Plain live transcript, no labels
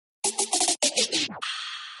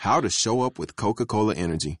How to show up with Coca-Cola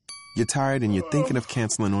Energy. You're tired and you're thinking of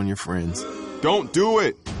canceling on your friends. Don't do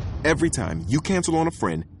it! Every time you cancel on a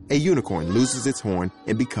friend, a unicorn loses its horn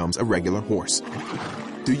and becomes a regular horse.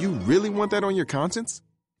 Do you really want that on your conscience?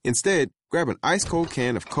 Instead, grab an ice-cold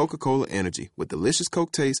can of Coca-Cola Energy with delicious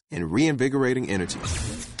Coke taste and reinvigorating energy.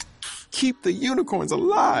 Keep the unicorns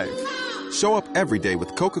alive! Show up every day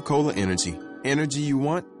with Coca-Cola Energy. Energy you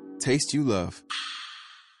want, taste you love.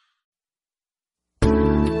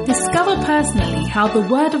 Discover personally how the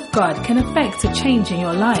Word of God can affect a change in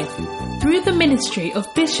your life through the ministry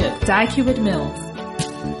of Bishop Dag Heward-Mills.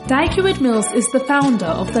 Dag Heward-Mills is the founder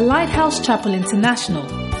of the Lighthouse Chapel International,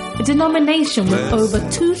 a denomination with over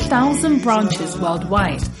 2,000 branches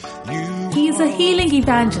worldwide. He is a healing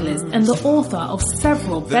evangelist and the author of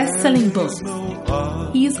several best-selling books.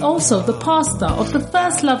 He is also the pastor of the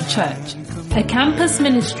First Love Church, a campus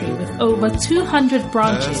ministry with over 200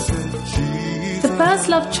 branches. The First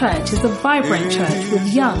Love Church is a vibrant church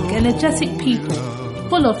with young, energetic people,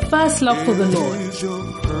 full of first love for the Lord.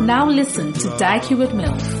 Now listen to Dag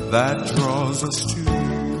Heward-Mills. That draws us to.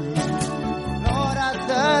 Lord, I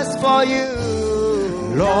thirst for you.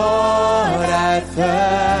 Lord, I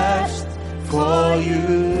thirst for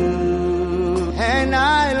you. And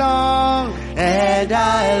I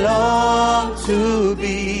long to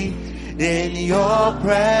be in your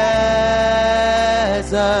presence.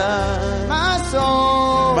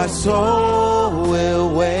 My soul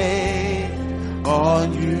will wait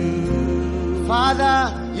on you.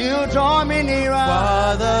 Father, you draw me nearer.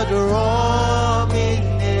 Father, draw me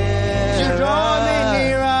nearer. You draw me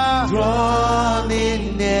nearer. Draw me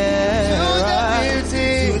nearer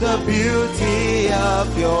to the beauty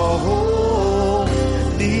of your holiness.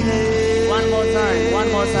 One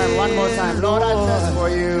more time. Lord, I thirst for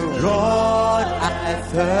you. Lord, I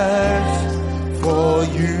thirst for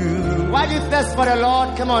you. Why do you thirst for the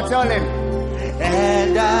Lord? Come on, tell him.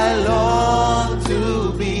 And I long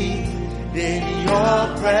to be in your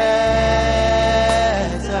presence.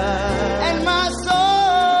 And my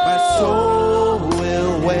soul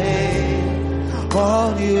will wait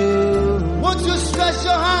on you. Won't you stretch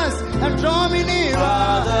your hands and draw me nearer?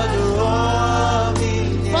 Father, draw me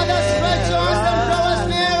nearer. Father, stretch your hands and draw us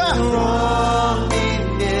nearer. Draw me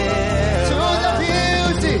nearer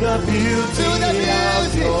to the beauty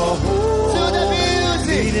of your holiness.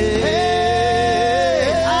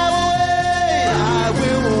 Hey, I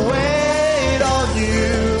will wait on you,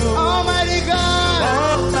 Almighty God,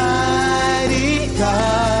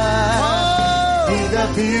 in the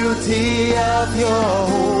beauty of your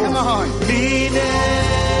holiness.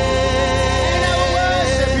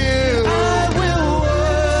 And I will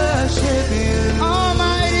worship you,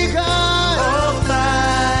 Almighty God,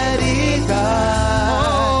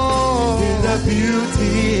 in the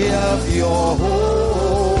beauty of your holiness.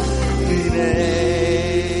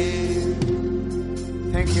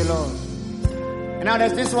 Thank you, Lord. And now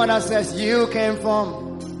there's this one that says, you came from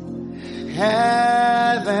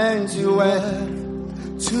heaven to earth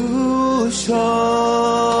to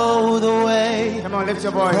show the way. Come on, lift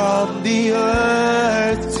your voice. From the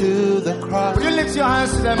earth to the cross. Will you lift your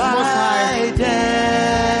hands to the Most High? My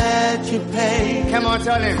debt you paid. Come on,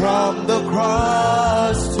 tell him. From the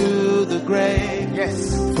cross to the grave.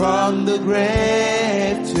 Yes. From the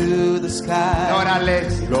grave to the sky.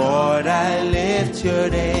 Lord, I lift your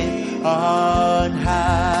name on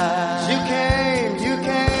high.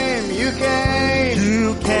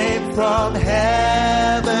 You came from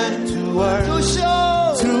heaven to earth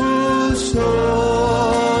to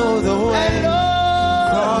show the way.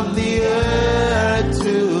 From the earth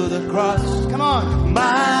to the cross. Come on.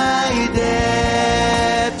 My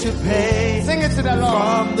debt to pay. Sing it to the Lord.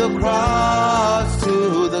 From the cross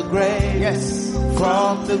to the grave. Yes.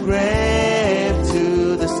 From the grave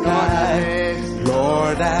to the sky.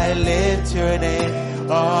 Lord, I lift your name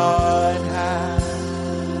on high.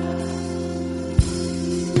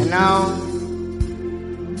 And now,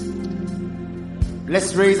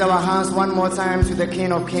 let's raise our hands one more time to the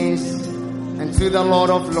King of Kings and to the Lord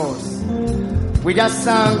of Lords. We just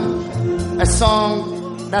sang a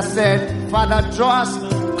song that said, Father, draw us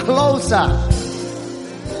closer.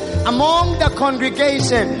 Among the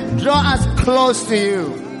congregation, draw us close to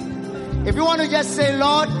you. If you want to just say,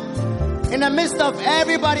 Lord, in the midst of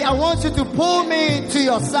everybody, I want you to pull me to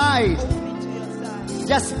your side.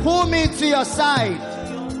 Just pull me to your side.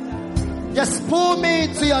 Just pull me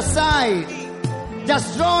to your side.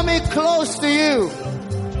 Just draw me close to you.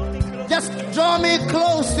 Just draw me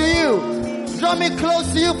close to you. Draw me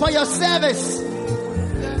close to you for your service.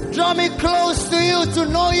 Draw me close to you to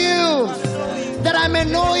know you. That I may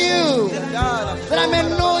know you. That I may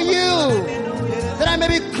know you. That I may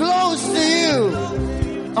be close to you.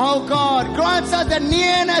 Oh God, grant us the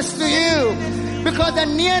nearness to you, because the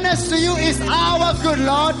nearness to you is our good,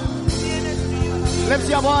 Lord. Lift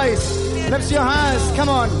your voice, lift your hands, come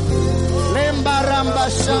on. Lemba ramba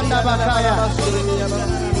shanda bakaya.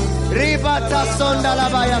 Ribata sonda la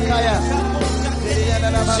bayakaya.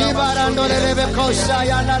 Shibarando lebe kosha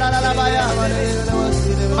yanda la baya.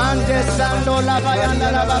 Mande sando la bayanda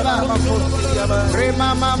la baba. Rima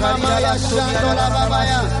mama maya shando la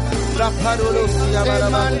babaya.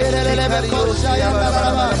 Mande lebe kosha yanda la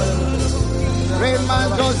baba.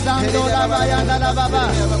 Remando sando la bayanda la baba.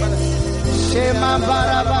 Shema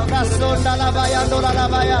baraba kasonda la bayando la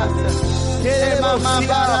baya. Shema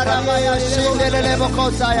mambara la baya shinde lebe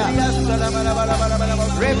kosaya.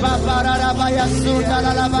 Reba bara la baya sunda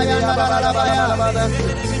la bayanda la baya.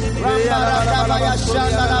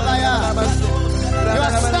 You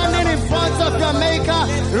are standing in front of your Maker.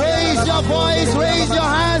 Raise your voice, raise your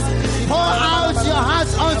hands, pour out your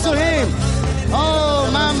hearts unto Him. Oh,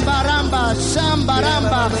 Mamba Ramba, Shamba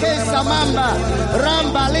Ramba, Kesa Mamba,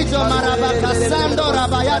 Ramba Lito Maraba, Kasando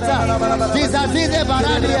Rabayata, Dizazize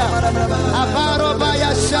Baradia, Avaro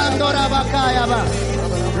Baya Shando Rabakayaba,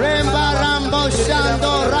 Remba Rambo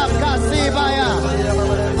Shando Rakasibaya.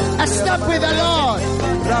 I step with the Lord.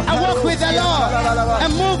 I walk with the Lord. I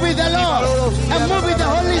move with the Lord. I move with the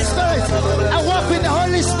Holy Spirit. I walk with the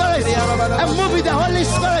Holy Spirit. I move with the Holy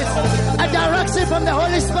Spirit. A direction from the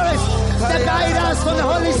Holy Spirit. The guidance from the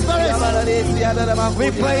Holy Spirit.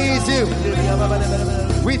 We praise you.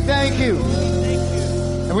 We thank you.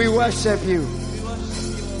 And we worship you.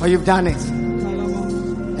 For you've done it.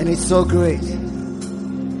 And it's so great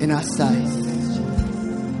in our sight.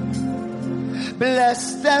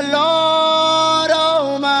 Bless the Lord,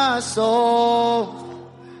 oh my soul.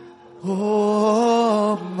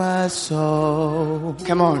 Oh my soul.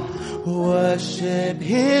 Come on. Worship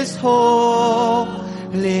His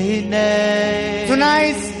holy name.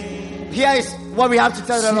 Tonight, here is what we have to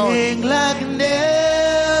tell the Lord. Sing like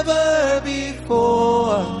never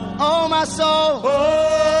before. Oh my soul.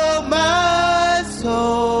 Oh my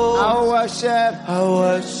soul. I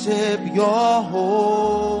worship your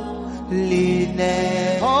holy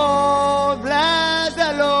name. Oh, bless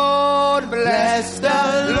the Lord, bless the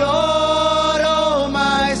Lord, oh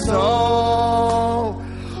my soul,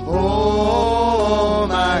 oh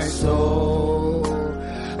my soul.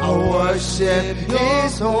 I worship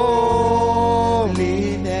His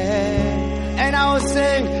holy name, and I will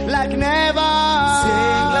sing like never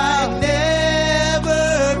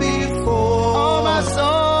before. Oh my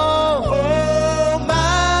soul,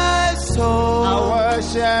 I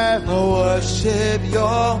worship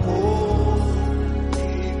your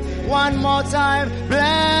holy. One more time,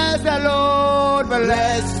 bless the Lord,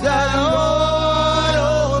 bless the Lord,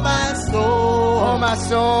 oh my soul, oh my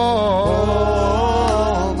soul,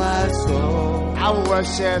 oh my soul. I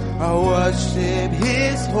worship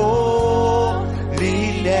His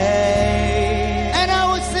holy name, and I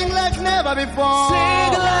will sing like never before.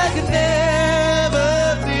 Sing like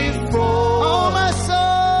never before. Oh my soul.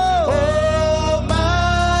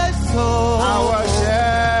 I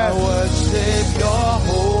worship your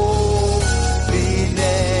holy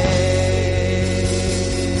name.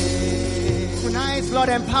 Tonight, Lord,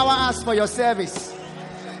 empower us for your service.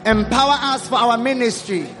 Empower us for our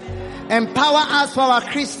ministry. Empower us for our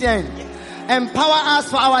Christian. Empower us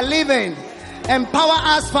for our living. Empower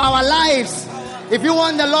us for our lives. If you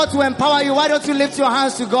want the Lord to empower you, why don't you lift your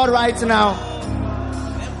hands to God right now?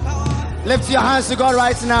 Lift your hands to God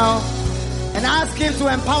right now. And ask Him to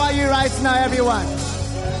empower you right now, everyone.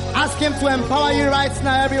 Ask Him to empower you right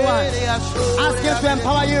now, everyone. Ask Him to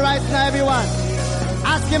empower you right now, everyone.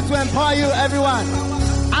 Ask Him to empower you, everyone.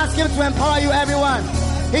 Ask Him to empower you, everyone.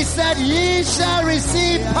 He said, ye shall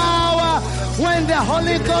receive power when the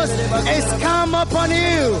Holy Ghost is come upon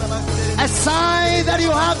you. A sign that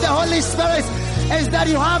you have the Holy Spirit is that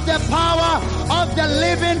you have the power of the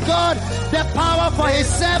living God, the power for His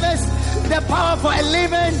service, the power for a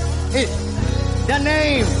living the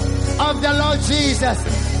name of the Lord Jesus.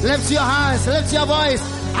 Lift your hands, lift your voice.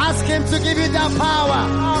 Ask Him to give you that power.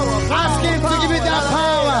 Ask Him to give you that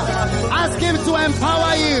power. Ask Him to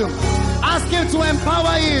empower you. Ask Him to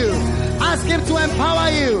empower you. Ask Him to empower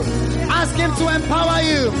you. Ask Him to empower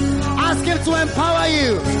you. Ask Him to empower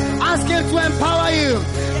you. Ask Him to empower you.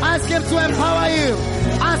 Ask Him to empower you.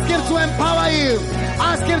 Ask Him to empower you.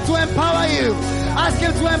 Ask Him to empower you. Ask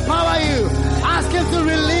Him to empower you. Ask Him to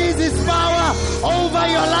release His power over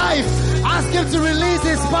your life. Ask Him to release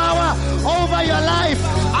His power over your life.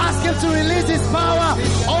 Ask Him to release His power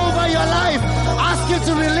over your life. Ask Him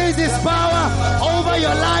to release His power over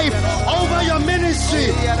your life, over your ministry,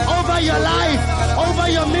 over your life, over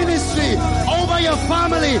your ministry, over your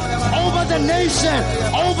family, over the nation,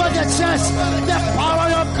 over the church. The power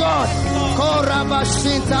of God.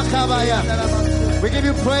 We give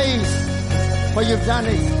you praise for you've done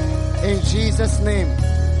it in Jesus' name.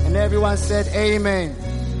 And everyone said amen.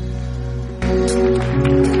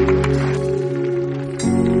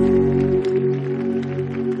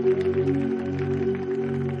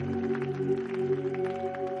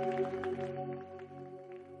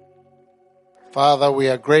 Father, we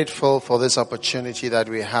are grateful for this opportunity that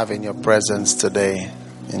we have in your presence today.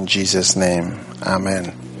 In Jesus' name,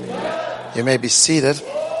 amen. You may be seated.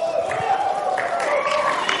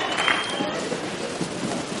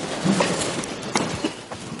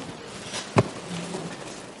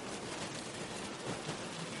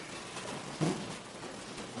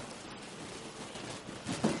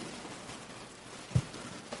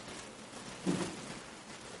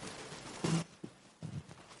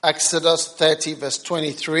 Exodus 30 verse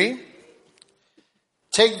 23.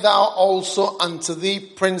 Take thou also unto thee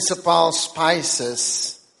principal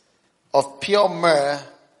spices of pure myrrh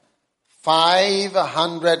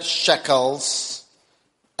 500 shekels,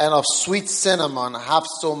 and of sweet cinnamon half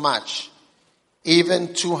so much,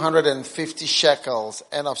 even 250 shekels,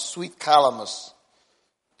 and of sweet calamus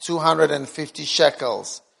 250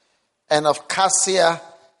 shekels, and of cassia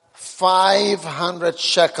 500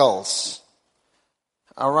 shekels.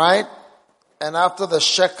 All right? And after the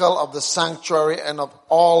shekel of the sanctuary, and of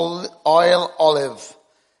oil, olive,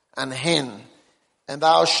 and hin, and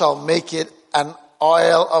thou shalt make it an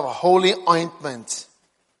oil of holy ointment.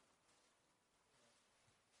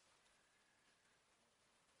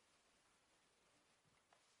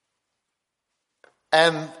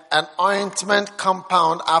 And an ointment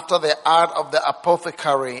compound after the art of the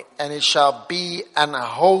apothecary, and it shall be an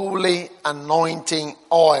holy anointing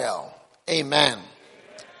oil. Amen.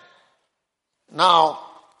 Now,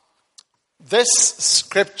 this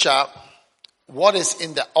scripture, what is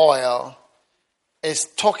in the oil, is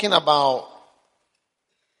talking about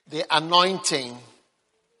the anointing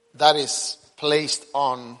that is placed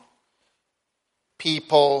on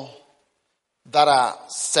people that are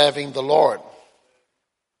serving the Lord.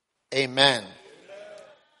 Amen.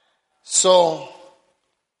 So,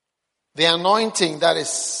 the anointing that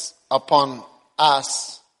is upon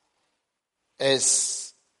us is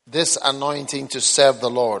this anointing to serve the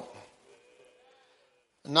Lord.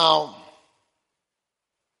 Now,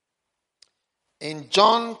 in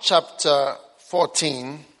John chapter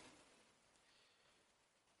 14,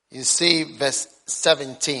 you see verse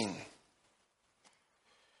 17.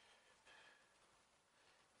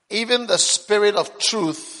 Even the Spirit of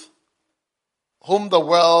truth, whom the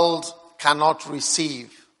world cannot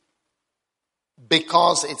receive,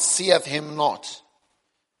 because it seeth him not,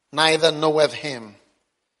 neither knoweth him.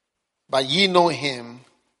 But ye know him,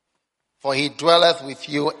 for he dwelleth with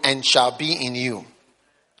you and shall be in you.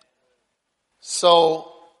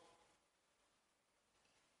 So,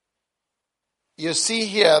 you see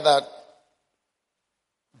here that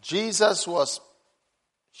Jesus was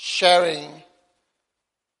sharing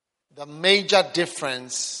the major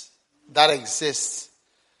difference that exists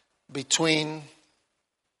between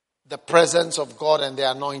the presence of God and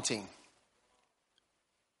the anointing.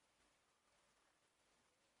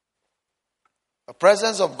 The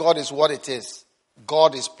presence of God is what it is.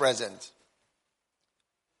 God is present.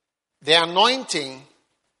 The anointing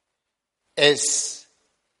is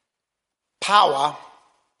power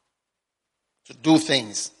to do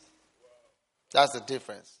things. That's the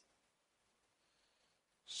difference.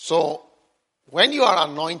 So, when you are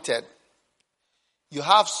anointed, you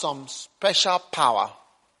have some special power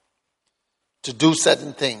to do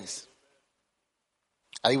certain things.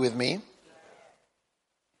 Are you with me?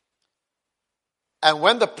 And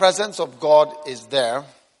when the presence of God is there,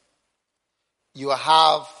 you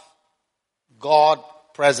have God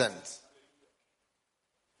present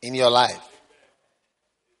in your life.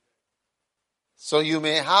 So you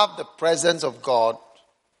may have the presence of God,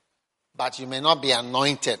 but you may not be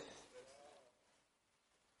anointed.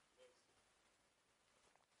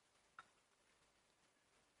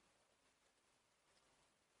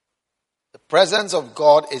 The presence of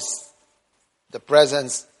God is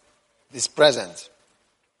present. It's present.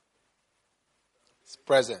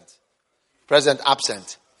 Present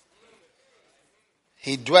absent.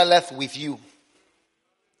 He dwelleth with you.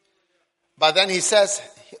 But then he says,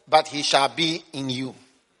 but he shall be in you.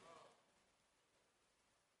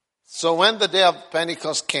 So when the day of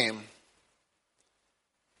Pentecost came,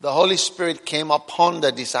 the Holy Spirit came upon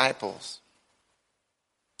the disciples.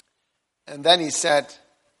 And then he said,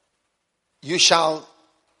 you shall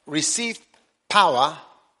receive power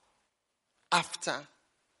after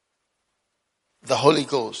the Holy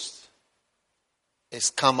Ghost is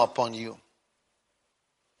come upon you.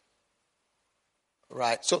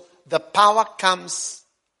 Right? So the power comes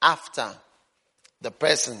after the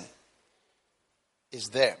person is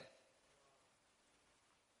there.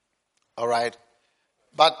 All right?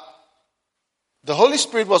 But the Holy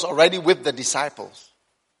Spirit was already with the disciples.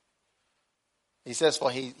 He says, for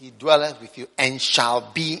he dwelleth with you and shall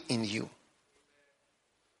be in you.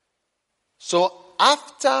 So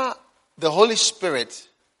after the Holy Spirit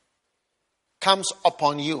comes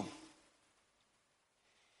upon you,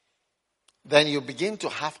 then you begin to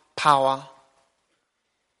have power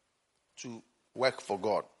to work for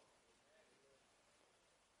God.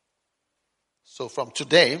 So from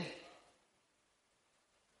today,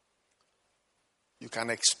 you can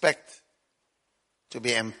expect to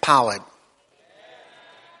be empowered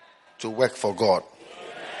to work for God.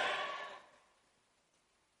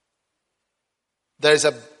 There is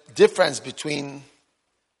a difference between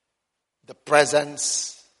the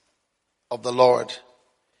presence of the Lord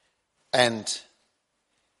and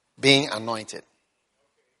being anointed.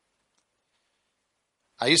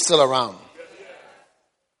 Are you still around?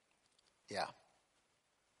 Yeah.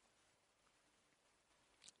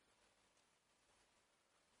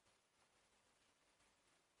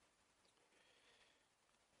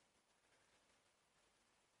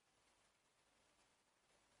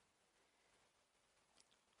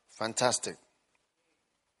 Fantastic.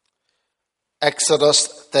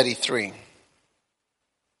 Exodus 33.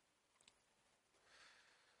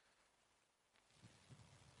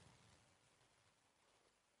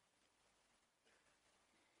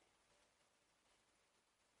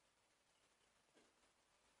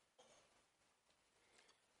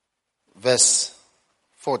 Verse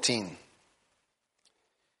 14.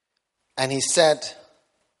 And he said,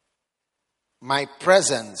 my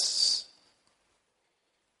presence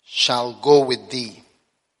shall go with thee,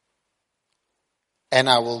 and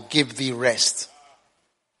I will give thee rest.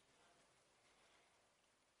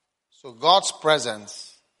 So God's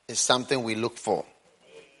presence is something we look for.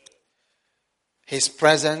 His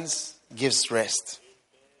presence gives rest.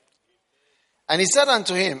 And he said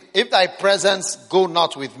unto him, if thy presence go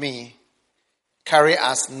not with me, carry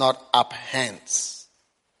us not up hence.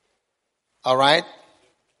 All right?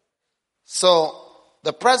 So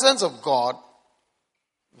the presence of God,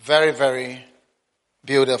 very, very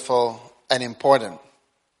beautiful and important.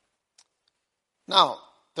 Now,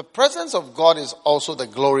 the presence of God is also the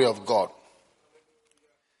glory of God.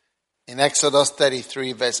 In Exodus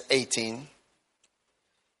 33 verse 18,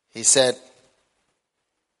 he said,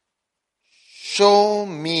 show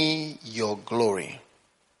me your glory.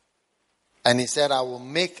 And he said, I will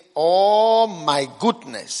make all my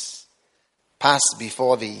goodness pass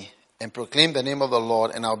before thee and proclaim the name of the Lord,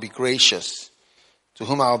 and I'll be gracious. To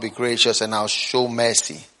whom I will be gracious, and I'll show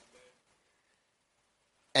mercy.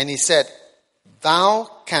 And he said, thou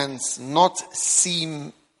canst not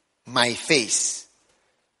see my face,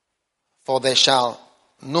 for there shall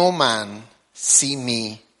no man see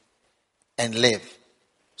me and live.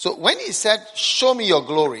 So when he said, show me your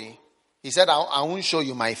glory, he said, I won't show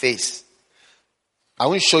you my face. I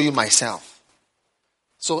won't show you myself.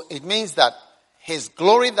 So it means that his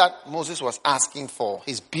glory that Moses was asking for,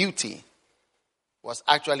 his beauty, was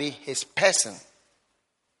actually his person.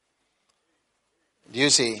 Do you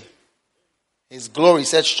see? His glory. He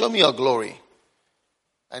said, show me your glory.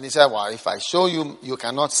 And he said, well, if I show you, you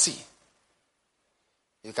cannot see.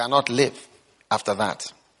 You cannot live after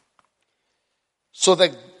that. So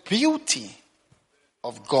the beauty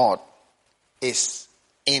of God is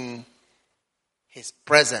in his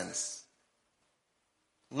presence,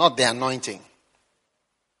 not the anointing.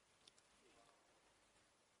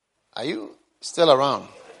 Are you still around?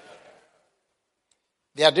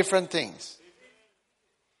 They are different things.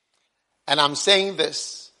 And I'm saying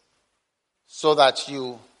this so that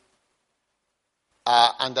you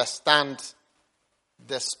understand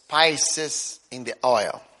the spices in the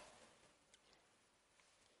oil.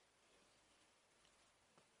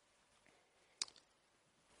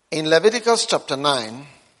 In Leviticus chapter 9,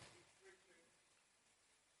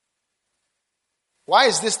 why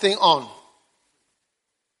is this thing on?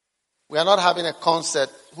 We are not having a concert.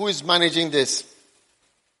 Who is managing this?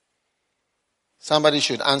 Somebody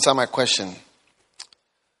should answer my question.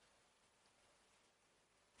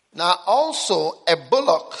 Now also a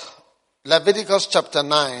bullock, Leviticus chapter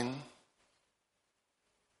 9.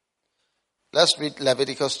 Let's read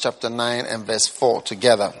Leviticus chapter 9 and verse 4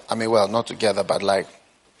 together. I mean, well, not together, but like,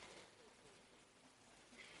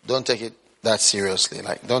 don't take it that seriously.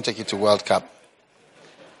 Like, don't take it to World Cup.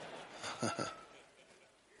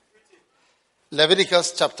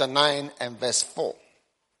 Leviticus chapter 9 and verse 4.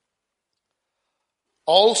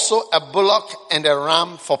 Also a bullock and a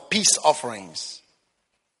ram for peace offerings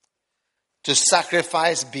to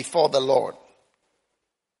sacrifice before the Lord,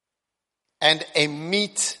 and a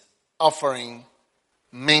meat offering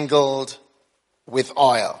mingled with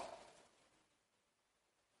oil.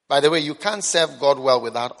 By the way, you can't serve God well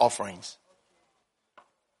without offerings.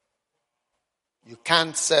 You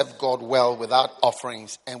can't serve God well without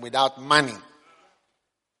offerings and without money.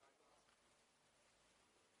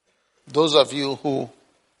 Those of you who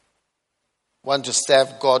want to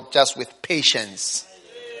serve God just with patience,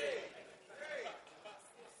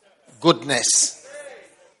 goodness,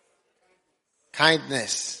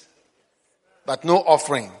 kindness, but no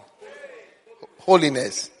offering,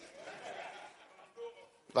 holiness,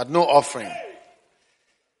 but no offering.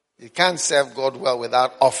 You can't serve God well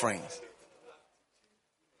without offerings.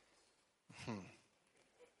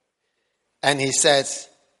 And he says,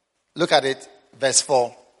 look at it, verse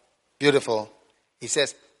 4. Beautiful. He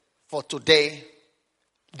says, for today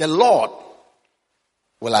the Lord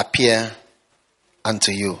will appear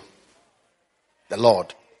unto you. The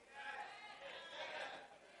Lord.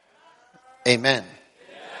 Amen.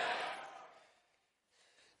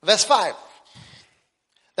 Verse 5.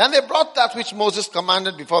 Then they brought that which Moses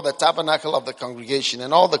commanded before the tabernacle of the congregation,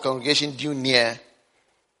 and all the congregation drew near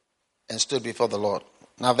and stood before the Lord.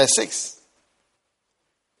 Now verse 6.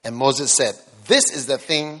 And Moses said, this is the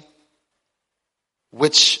thing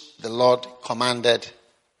which the Lord commanded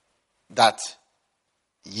that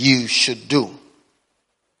you should do,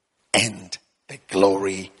 and the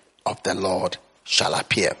glory of the Lord shall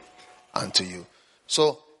appear unto you.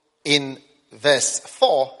 So in verse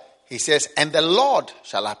 4, he says, and the Lord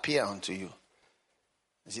shall appear unto you.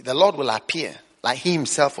 You see, the Lord will appear, like he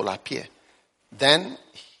himself will appear. Then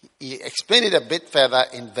he explained it a bit further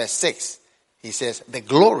in verse 6. He says, the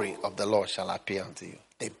glory of the Lord shall appear unto you.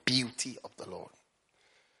 The beauty of the Lord.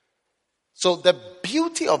 So the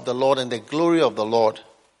beauty of the Lord and the glory of the Lord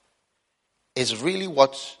is really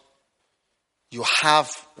what you have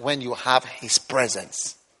when you have his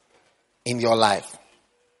presence in your life.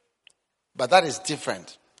 But that is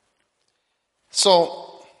different.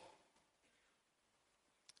 So,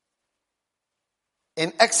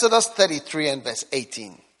 in Exodus 33 and verse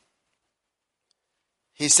 18,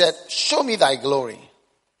 he said, show me thy glory.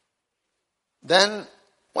 Then,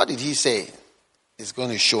 what did he say? He's going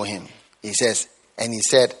to show him. He says, and he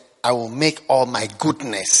said, I will make all my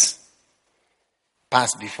goodness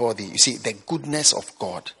pass before thee. You see, the goodness of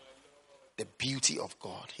God, the beauty of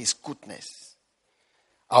God, his goodness.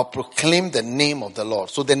 I'll proclaim the name of the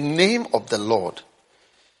Lord. So the name of the Lord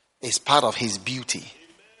is part of his beauty,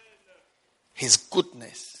 his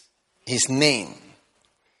goodness, his name.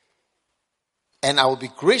 And I will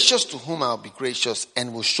be gracious to whom I will be gracious,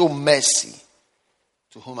 and will show mercy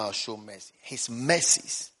to whom I will show mercy. His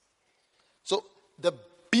mercies. So the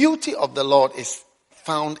beauty of the Lord is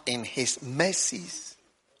found in his mercies,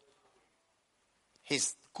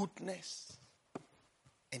 his goodness,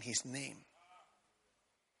 and his name.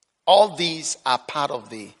 All these are part of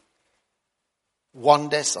the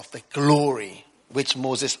wonders of the glory which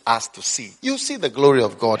Moses asked to see. You see the glory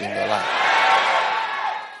of God in your life.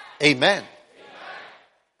 Amen.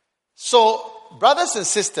 So, brothers and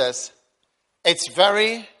sisters, it's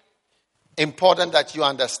very important that you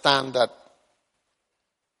understand that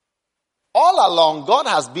all along God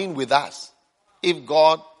has been with us. If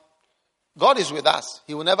God is with us,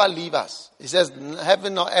 he will never leave us. He says,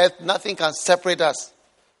 heaven or earth, nothing can separate us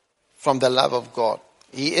from the love of God.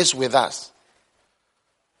 He is with us.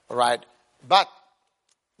 Right? But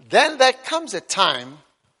then there comes a time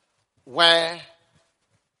where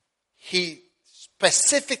he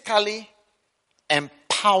specifically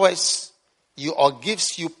empowers you or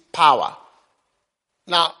gives you power.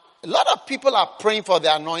 Now, a lot of people are praying for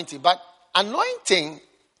the anointing, but anointing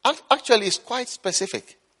actually is quite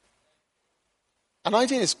specific.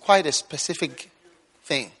 Anointing is quite a specific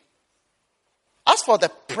thing. As for the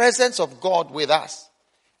presence of God with us,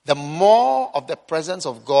 the more of the presence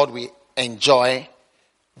of God we enjoy,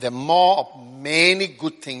 the more of many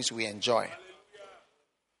good things we enjoy.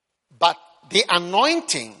 But the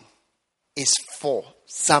anointing is for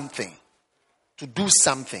something, to do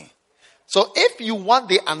something. So if you want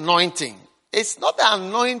the anointing, it's not the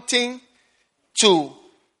anointing to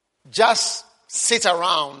just sit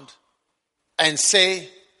around and say,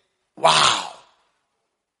 wow,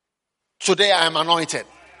 today I am anointed.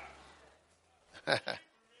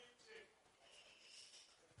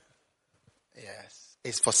 Yes,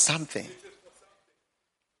 it's for something.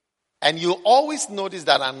 And you always notice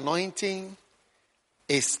that anointing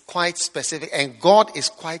is quite specific, and God is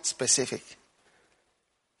quite specific.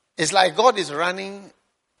 It's like God is running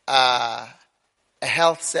a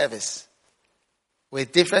health service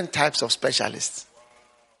with different types of specialists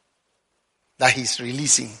that he's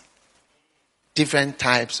releasing different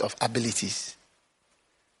types of abilities.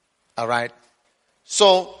 All right.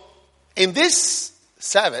 So in this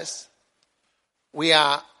service, we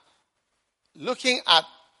are looking at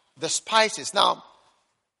the spices. Now,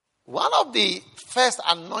 one of the first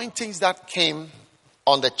anointings that came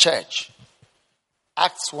on the church,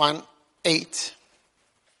 Acts 1:8,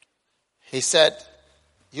 he said,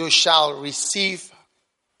 you shall receive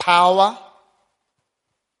power,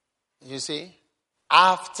 you see,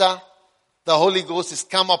 after the Holy Ghost is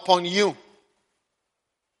come upon you.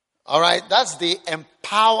 All right, that's the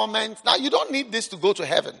empowerment. Now, you don't need this to go to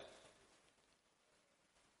heaven.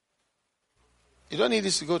 You don't need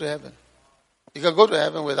this to go to heaven. You can go to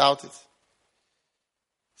heaven without it.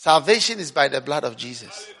 Salvation is by the blood of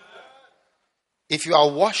Jesus. If you are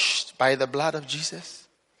washed by the blood of Jesus,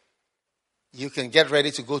 you can get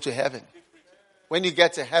ready to go to heaven. When you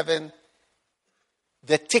get to heaven,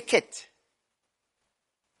 the ticket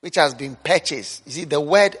which has been purchased. You see, the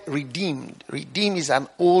word redeemed. Redeem is an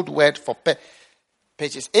old word for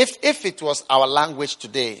purchase. If it was our language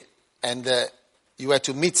today, and you were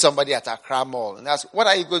to meet somebody at Accra Mall, and ask, what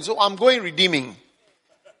are you going to do? So I'm going redeeming.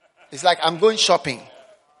 It's like I'm going shopping.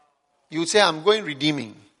 You would say, I'm going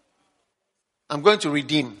redeeming. I'm going to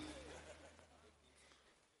redeem.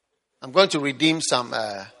 I'm going to redeem something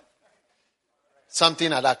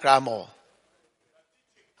at Accra Mall.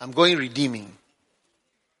 I'm going redeeming.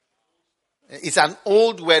 It's an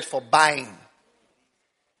old word for buying.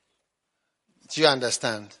 Do you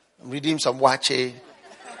understand? Redeem some wache.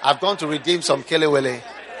 I've gone to redeem some kelewele.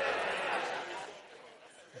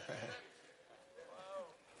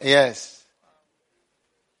 Yes.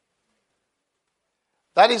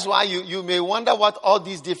 That is why you may wonder what all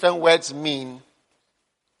these different words mean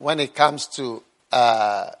when it comes to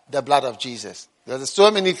the blood of Jesus. There's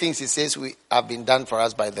so many things it says we have been done for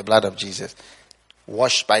us by the blood of Jesus.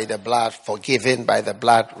 Washed by the blood, forgiven by the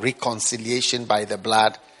blood, reconciliation by the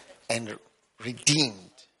blood, and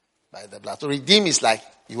redeemed by the blood. So redeem is like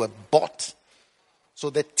you were bought.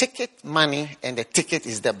 So the ticket money and the ticket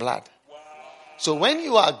is the blood. So when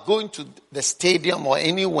you are going to the stadium or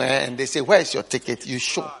anywhere and they say, where is your ticket? You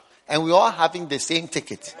show. And we're all having the same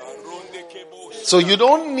ticket. So you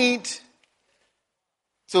don't need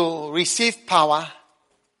to receive power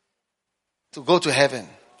to go to heaven.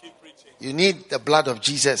 You need the blood of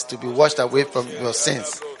Jesus to be washed away from your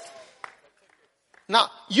sins.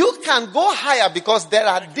 Now, you can go higher because there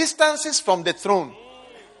are distances from the throne.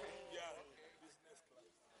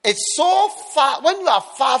 It's so far. When you are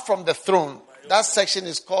far from the throne, that section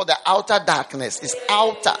is called the outer darkness. It's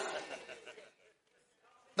outer.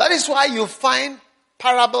 That is why you find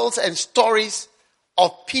parables and stories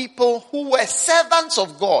of people who were servants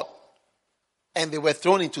of God and they were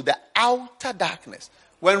thrown into the outer darkness.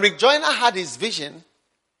 When Rick Joyner had his vision,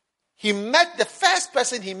 he met the first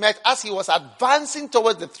person he met as he was advancing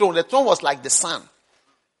towards the throne. The throne was like the sun.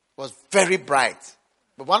 It was very bright.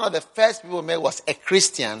 But one of the first people he met was a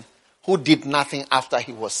Christian who did nothing after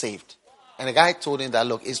he was saved. And the guy told him that,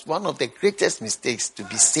 look, it's one of the greatest mistakes to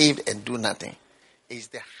be saved and do nothing. It's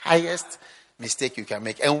the highest mistake you can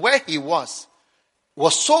make. And where he was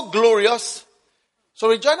so glorious. So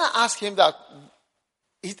Rick Joyner asked him that,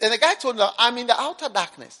 and the guy told him, I'm in the outer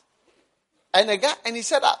darkness. And he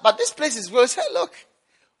said, but this place is glorious. He said, look,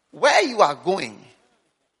 where you are going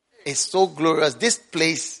is so glorious. This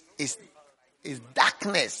place is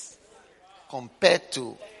darkness compared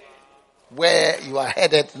to where you are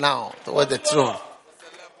headed now, toward the throne.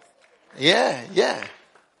 Yeah.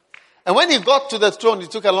 And when he got to the throne,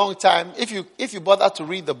 it took a long time. If you bother to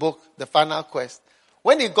read the book, The Final Quest,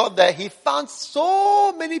 when he got there, he found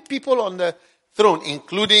so many people on the throne,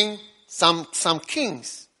 including some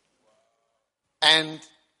kings and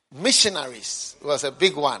missionaries. It was a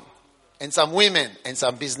big one. And some women and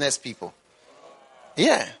some business people.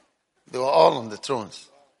 Yeah. They were all on the thrones.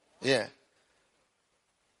 Yeah.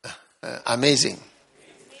 Amazing.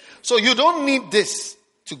 So you don't need this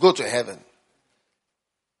to go to heaven.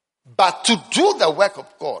 But to do the work of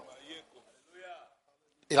God.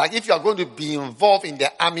 Like if you are going to be involved in the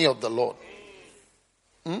army of the Lord.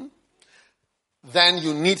 Then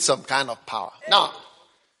you need some kind of power. Now,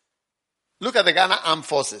 look at the Ghana Armed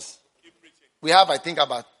Forces. We have, I think,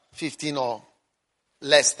 about 15 or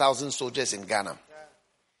less thousand soldiers in Ghana.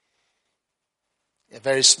 A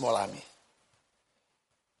very small army.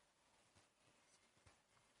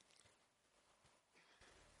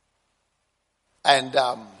 And,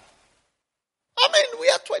 we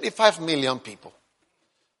are 25 million people.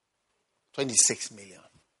 26 million.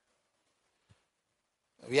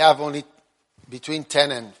 We have only between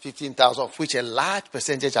 10 and 15,000, of which a large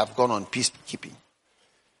percentage have gone on peacekeeping.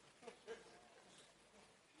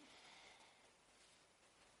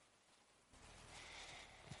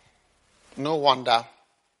 No wonder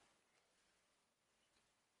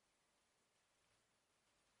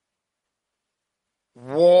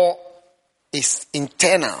war is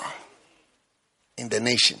internal in the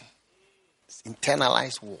nation. It's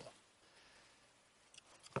internalized war.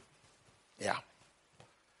 Yeah.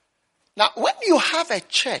 Now, when you have a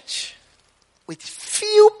church with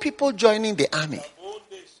few people joining the army,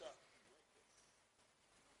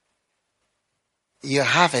 you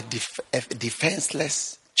have a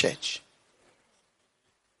defenseless church.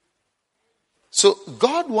 So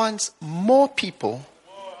God wants more people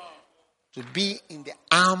to be in the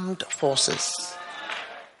armed forces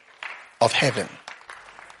of heaven.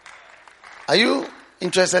 Are you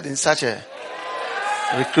interested in such a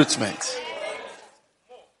recruitment?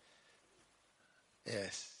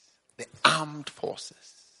 Yes. The armed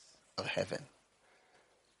forces of heaven.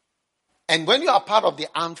 And when you are part of the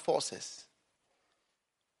armed forces,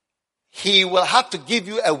 he will have to give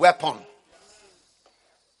you a weapon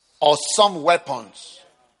or some weapons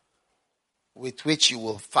with which you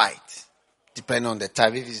will fight. Depending on the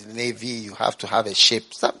type. If it's the Navy, you have to have a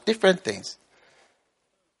ship. Some different things.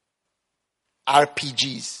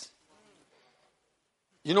 RPGs.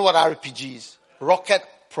 You know what RPGs? Rocket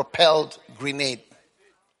propelled grenade.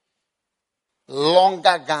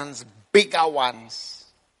 Longer guns, bigger ones.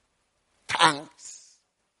 Tanks.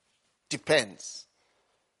 Depends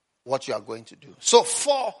what you are going to do. So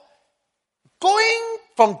for going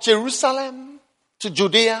from Jerusalem to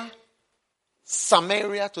Judea,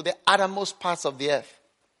 Samaria, to the uttermost parts of the earth,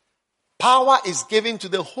 power is given to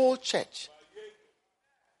the whole church.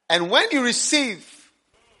 And when you receive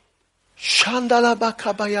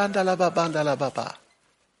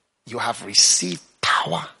you have received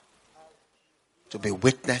power to be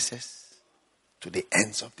witnesses to the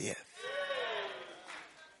ends of the earth.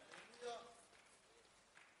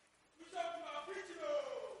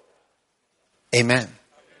 Amen.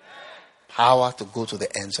 Power to go to the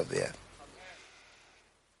ends of the earth.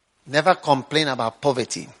 Never complain about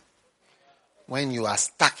poverty when you are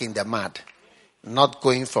stuck in the mud, not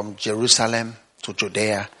going from Jerusalem to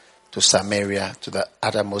Judea to Samaria to the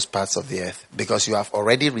uttermost parts of the earth, because you have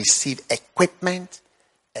already received equipment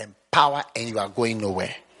and power and you are going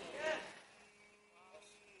nowhere.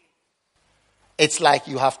 It's like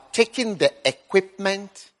you have taken the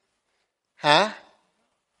equipment,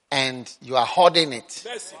 and you are hoarding it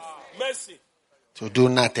to do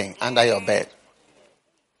nothing under your bed.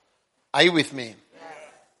 Are you with me?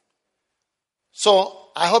 So,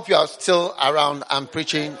 I hope you are still around. I'm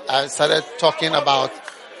preaching. I started talking about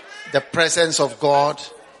the presence of God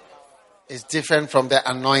is different from the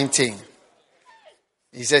anointing.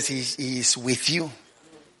 He says he is with you,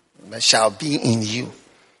 but shall be in you.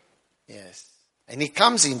 Yes. And he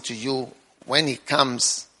comes into you when he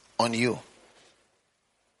comes on you.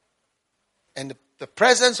 And the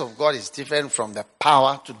presence of God is different from the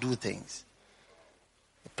power to do things.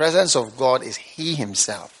 The presence of God is he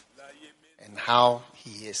himself and how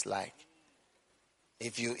he is like.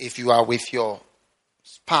 If you are with your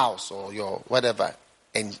spouse or your whatever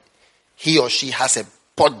and he or she has a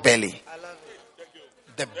pot belly,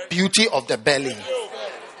 the beauty of the belly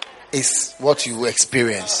is what you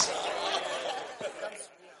experience.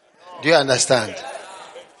 Do you understand?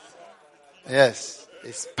 Yes.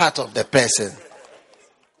 It's part of the person.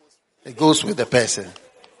 It goes with the person.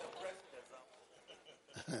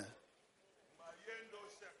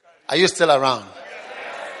 Are you still around?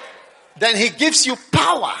 Then he gives you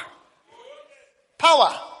power.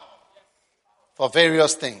 Power for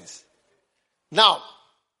various things. Now,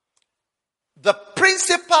 the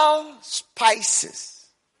principal spices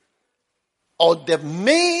or the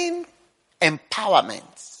main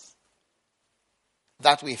empowerments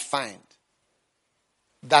that we find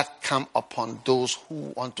that come upon those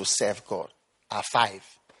who want to serve God are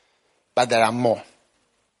 5. But there are more.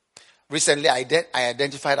 Recently, I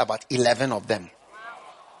identified about 11 of them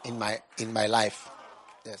in my life.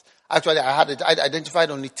 Yes. Actually, I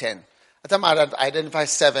identified only 10. At the time I had identified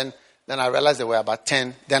 7, then I realized there were about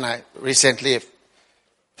 10. Then I recently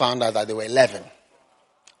found out that there were 11.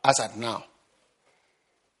 As at now.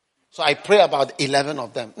 So I pray about 11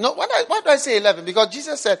 of them. No, why do I say 11? Because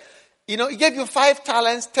Jesus said, he gave you 5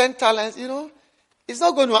 talents, 10 talents, He's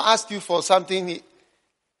not going to ask you for something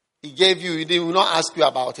he gave you. He will not ask you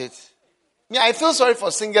about it. I feel sorry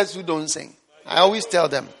for singers who don't sing. I always tell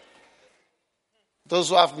them. Those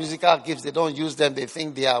who have musical gifts, they don't use them. They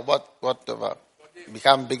think they are whatever.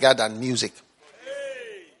 Become bigger than music.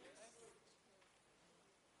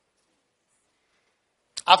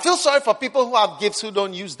 I feel sorry for people who have gifts who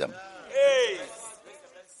don't use them.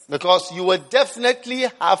 Because you will definitely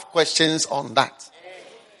have questions on that.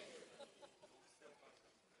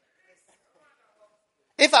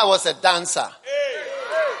 If I was a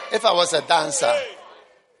dancer,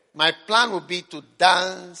 my plan would be to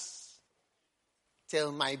dance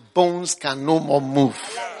till my bones can no more move.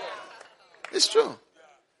 It's true.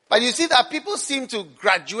 But you see that people seem to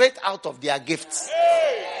graduate out of their gifts.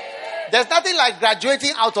 There's nothing like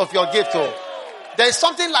graduating out of your gift. There's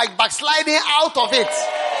something like backsliding out of it,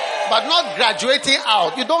 but not graduating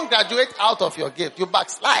out. You don't graduate out of your gift. You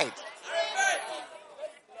backslide.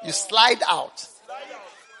 You slide out.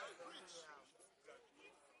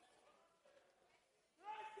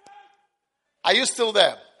 Are you still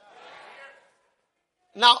there?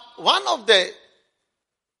 Now, one of the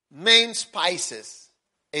main spices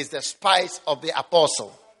is the spice of the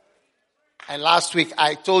apostle. And last week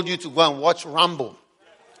I told you to go and watch Rambo.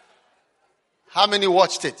 How many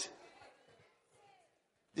watched it?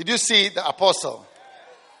 Did you see the apostle?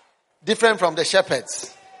 Different from the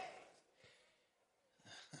shepherds.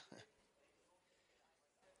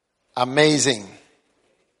 Amazing.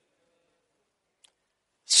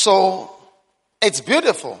 So, it's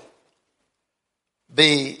beautiful.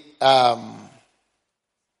 The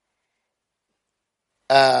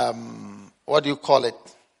what do you call it?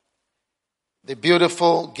 The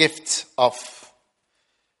beautiful gift of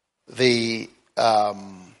the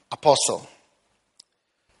apostle.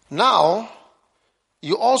 Now,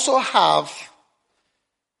 you also have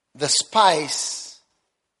the spice.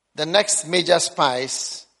 The next major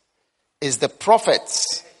spice is the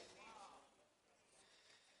prophets.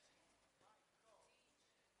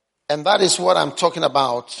 And that is what I'm talking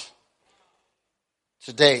about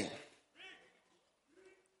today.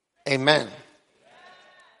 Amen.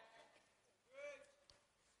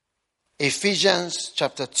 Ephesians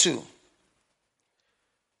chapter 2,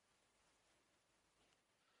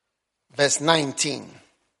 verse 19.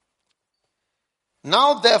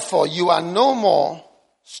 Now therefore you are no more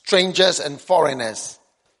strangers and foreigners,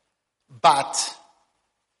 but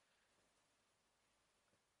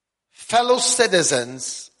fellow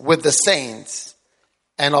citizens with the saints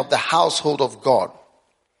and of the household of God,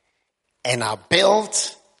 and are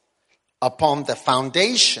built upon the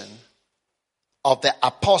foundation of the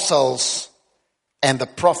apostles and the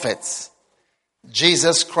prophets,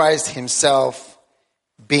 Jesus Christ himself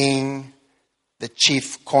being the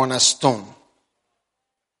chief cornerstone.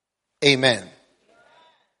 Amen.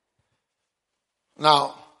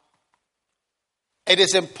 Now, it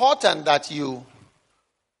is important that you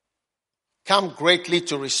come greatly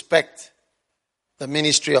to respect the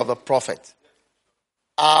ministry of the prophet.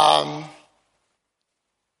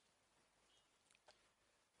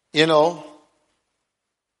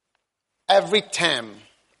 Every term,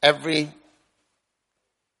 every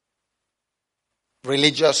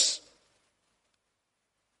religious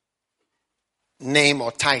name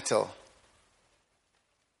or title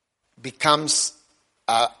becomes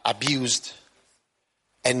abused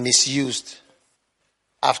and misused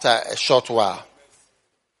after a short while.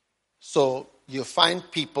 So you find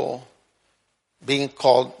people being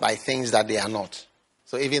called by things that they are not.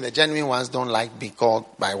 So even the genuine ones don't like being called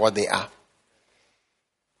by what they are.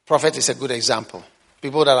 Prophet is a good example.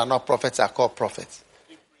 People that are not prophets are called prophets.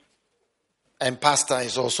 And pastor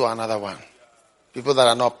is also another one. People that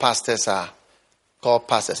are not pastors are called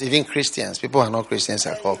pastors. Even Christians, people who are not Christians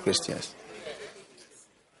are called Christians.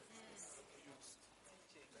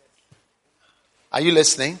 Are you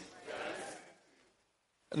listening?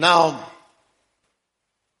 Now,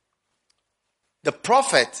 the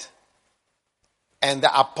prophet and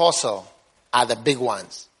the apostle are the big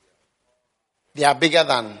ones. They are bigger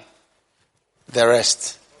than the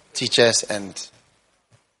rest, teachers and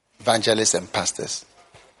evangelists and pastors.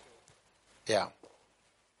 Yeah.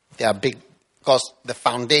 They are big because the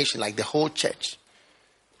foundation, like the whole church,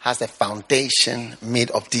 has a foundation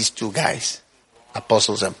made of these two guys,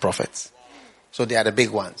 apostles and prophets. So they are the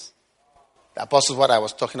big ones. The apostles, what I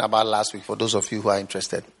was talking about last week, for those of you who are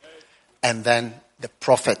interested. And then the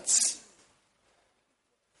prophets.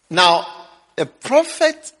 Now, a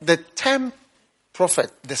prophet, the term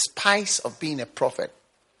prophet, the spice of being a prophet,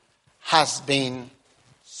 has been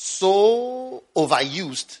so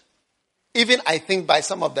overused, even I think by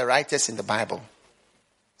some of the writers in the Bible.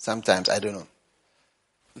 Sometimes, I don't know.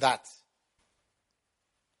 That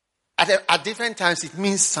at different times it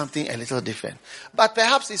means something a little different. But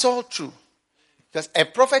perhaps it's all true. Because a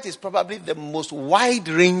prophet is probably the most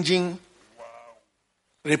wide-ranging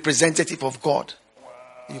representative of God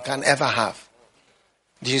you can ever have.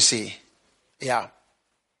 Do you see? Yeah.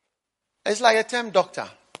 It's like a term doctor.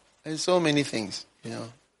 There's so many things,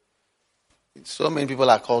 So many people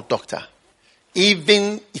are called doctor.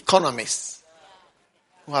 Even economists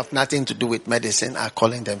who have nothing to do with medicine are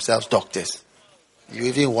calling themselves doctors. You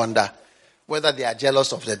even wonder whether they are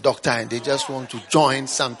jealous of the doctor and they just want to join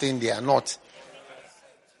something they are not.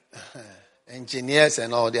 Engineers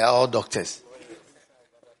and all, they are all doctors.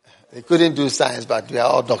 They couldn't do science, but we are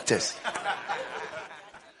all doctors.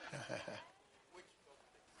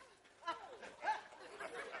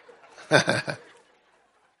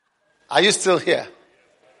 Are you still here?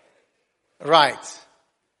 Right.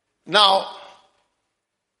 Now,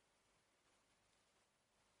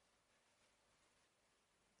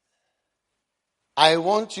 I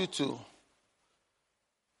want you to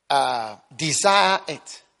desire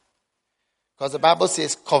it. Because the Bible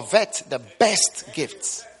says, covet the best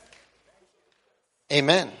gifts.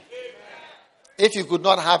 Amen. If you could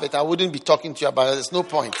not have it, I wouldn't be talking to you about it. There's no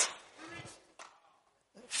point.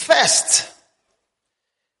 First,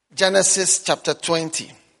 Genesis chapter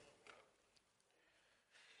 20,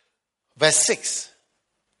 verse 6.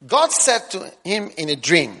 God said to him in a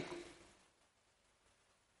dream,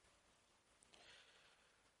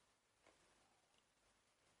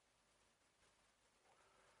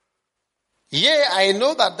 yea, I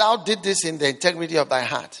know that thou did this in the integrity of thy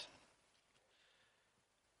heart.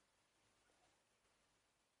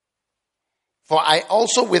 For I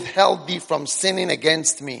also withheld thee from sinning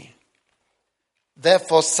against me.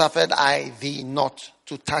 Therefore suffered I thee not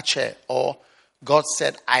to touch her. Or God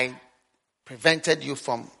said, I prevented you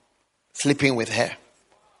from sleeping with her.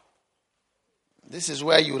 This is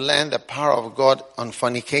where you learn the power of God on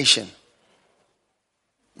fornication.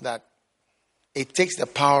 That it takes the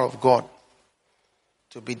power of God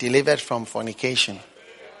to be delivered from fornication.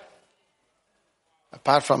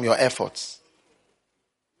 Apart from your efforts.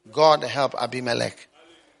 God help Abimelech.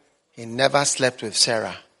 He never slept with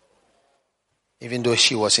Sarah, even though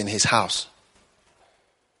she was in his house.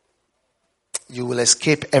 You will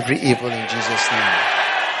escape every evil in Jesus' name.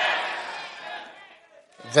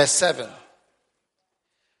 Verse 7.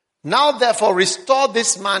 Now therefore restore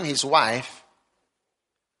this man his wife,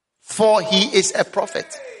 for he is a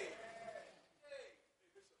prophet.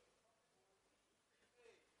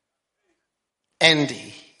 And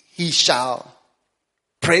he shall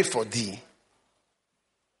pray for thee,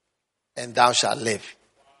 and thou shalt live.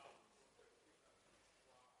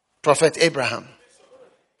 Prophet Abraham.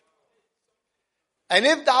 And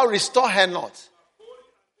if thou restore her not,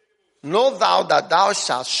 know thou that thou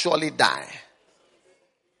shalt surely die,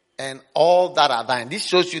 and all that are thine. This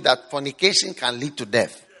shows you that fornication can lead to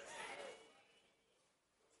death.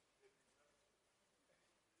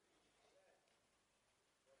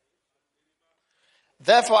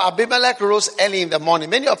 Therefore, Abimelech rose early in the morning.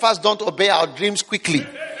 Many of us don't obey our dreams quickly.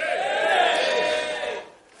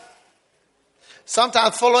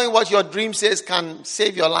 Sometimes following what your dream says can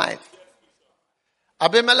save your life.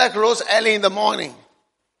 Abimelech rose early in the morning,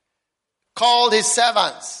 called his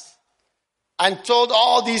servants, and told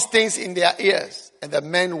all these things in their ears. And the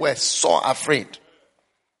men were so afraid.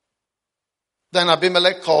 Then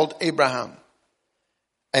Abimelech called Abraham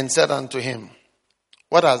and said unto him,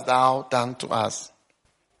 what hast thou done to us?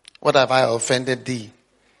 What have I offended thee?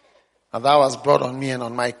 And thou hast brought on me and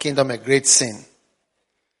on my kingdom a great sin.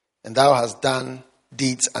 And thou hast done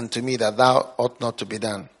deeds unto me that thou ought not to be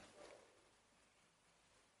done.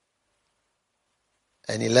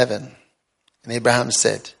 And 11. And Abraham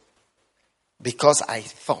said, because I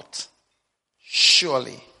thought,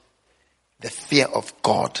 surely the fear of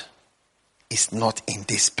God is not in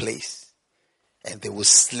this place, and they will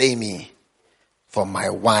slay me for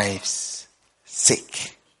my wife's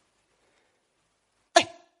sake.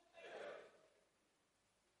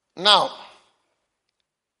 Now,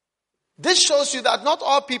 this shows you that not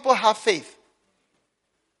all people have faith.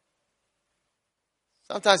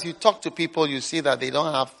 Sometimes you talk to people, you see that they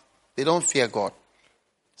don't fear God.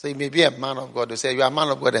 So you may be a man of God. They say, you are a man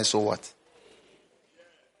of God and so what?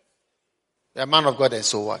 You are a man of God and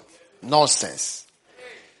so what? Nonsense.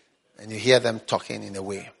 And you hear them talking in a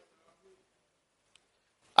way.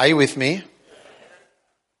 Are you with me?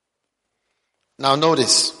 Now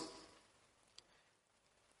notice.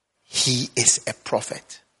 He is a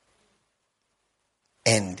prophet.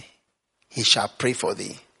 And he shall pray for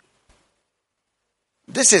thee.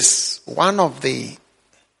 This is one of the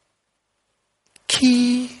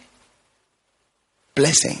key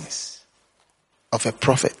blessings of a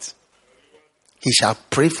prophet. He shall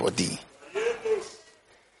pray for thee.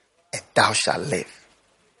 thou shalt live.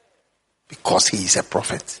 Because he is a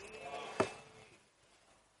prophet.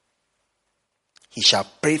 He shall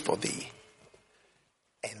pray for thee,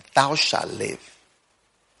 and thou shalt live,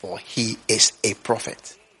 for he is a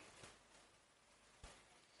prophet.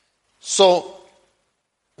 So,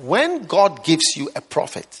 when God gives you a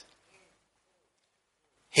prophet,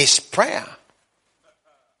 his prayer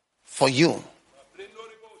for you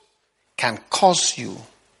can cause you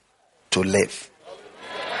to live.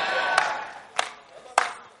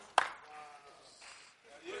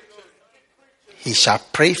 He shall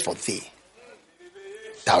pray for thee,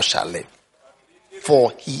 thou shalt live,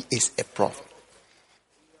 for he is a prophet.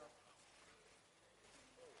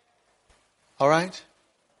 All right?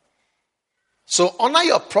 So honor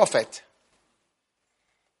your prophet.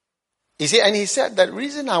 You see, and he said the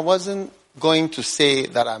reason I wasn't going to say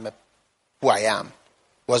that who I am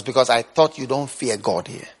was because I thought you don't fear God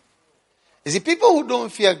here. You see, people who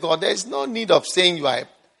don't fear God, there is no need of saying you are a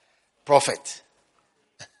prophet.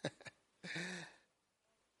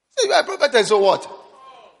 So you are a prophet, and so what?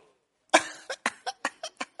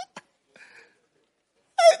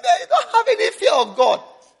 You don't have any fear of God.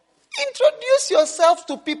 Introduce yourself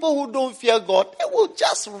to people who don't fear God. They will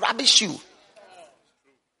just rubbish you.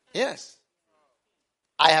 Yes.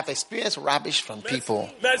 I have experienced rubbish from people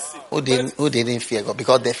who didn't fear God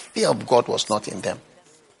because the fear of God was not in them.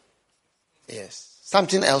 Yes.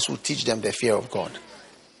 Something else will teach them the fear of God.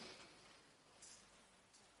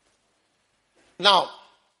 Now,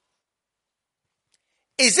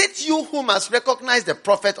 is it you who must recognize the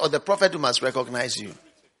prophet or the prophet who must recognize you?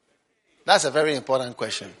 That's a very important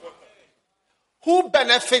question. Who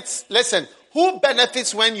benefits? Listen, who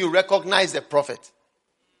benefits when you recognize the prophet?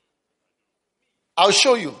 I'll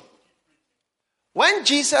show you. When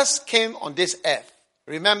Jesus came on this earth,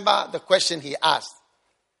 remember the question he asked.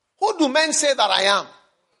 Who do men say that I am?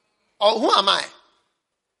 Or who am I?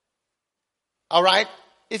 All right.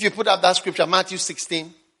 If you put up that scripture, Matthew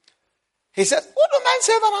 16. He said, who do men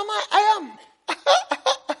say that I am?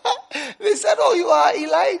 They said, oh, you are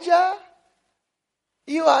Elijah.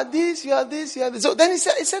 You are this, you are this, you are this. So then he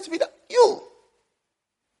said to Peter, you,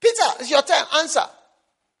 Peter, it's your turn, answer.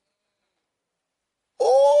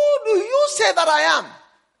 Who do you say that I am?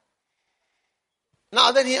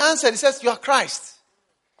 Now then he answered, he says, you are Christ.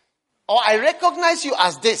 Or I recognize you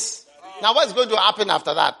as this. Now what's going to happen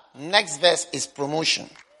after that? Next verse is promotion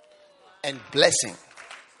and blessing.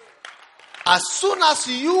 As soon as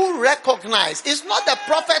you recognize, it's not the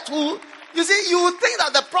prophet who, you see, you would think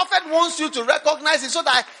that the prophet wants you to recognize it so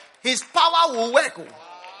that his power will work.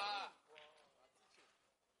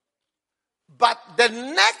 But the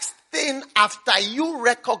next thing after you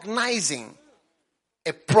recognizing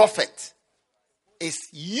a prophet is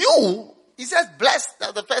you, he says, blessed,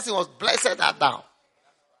 that the person was blessed art thou.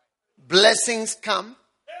 Blessings come.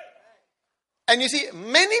 And you see,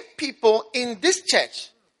 many people in this church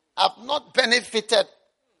have not benefited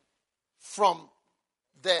from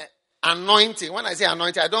the anointing. When I say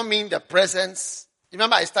anointing, I don't mean the presence.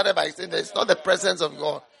 Remember, I started by saying that it's not the presence of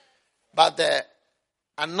God, but the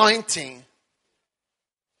anointing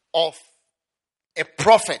of a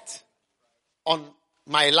prophet on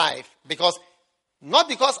my life. Not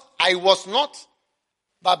because I was not,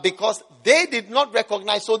 but because they did not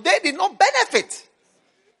recognize, so they did not benefit.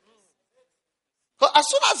 Because as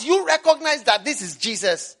soon as you recognize that this is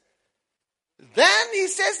Jesus, then he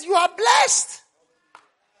says you are blessed.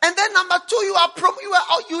 And then number two,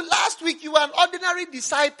 you last week you were an ordinary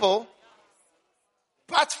disciple.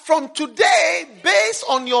 But from today, based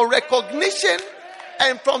on your recognition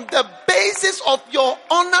and from the basis of your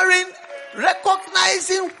honoring,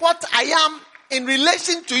 recognizing what I am in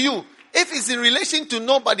relation to you, if it's in relation to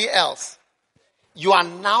nobody else, you are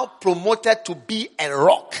now promoted to be a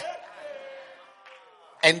rock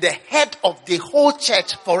and the head of the whole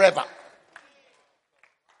church forever.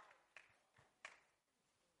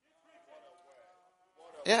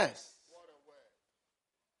 Yes.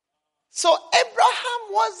 So Abraham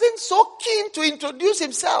wasn't so keen to introduce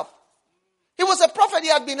himself. He was a prophet. He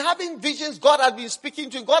had been having visions. God had been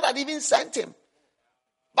speaking to him. God had even sent him.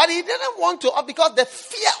 But he didn't want to, because the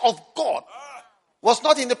fear of God was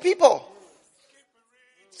not in the people.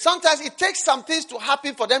 Sometimes it takes some things to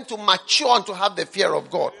happen for them to mature and to have the fear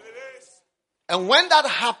of God. And when that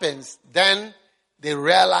happens, then they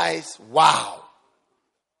realize, wow,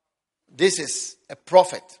 this is a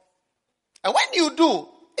prophet. And when you do,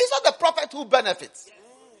 it's not the prophet who benefits.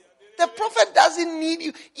 The prophet doesn't need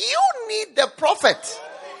you. You need the prophet.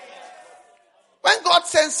 When God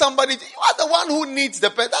sends somebody, you are the one who needs the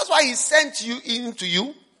prophet. That's why he sent you into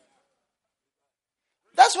you.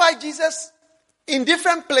 That's why Jesus in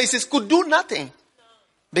different places could do nothing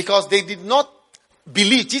because they did not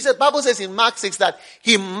believe. Jesus, Bible says in Mark 6 that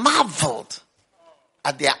he marveled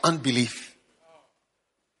at their unbelief.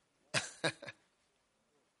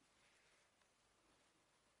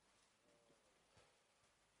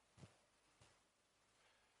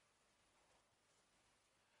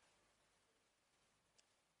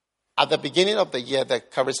 At the beginning of the year, the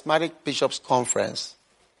Charismatic Bishops' Conference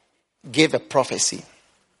gave a prophecy.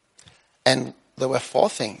 And there were 4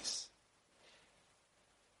 things.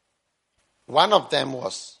 One of them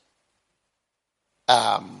was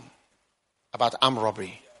about armed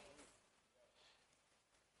robbery.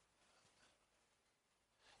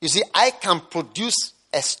 You see, I can produce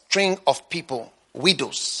a string of people,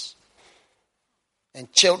 widows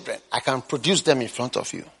and children. I can produce them in front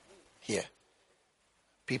of you here.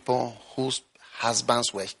 People whose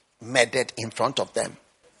husbands were murdered in front of them.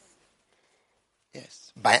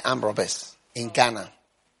 Yes, by armed robbers in Ghana.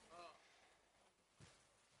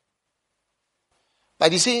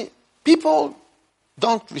 But you see, people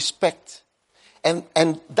don't respect. And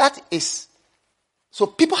that is, so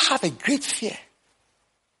people have a great fear.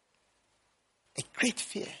 A great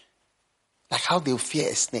fear. Like how they'll fear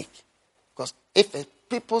a snake. Because if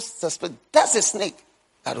people suspect that's a snake,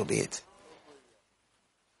 that will be it.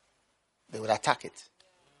 They would attack it.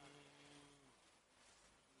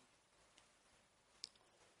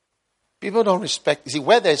 People don't respect. You see,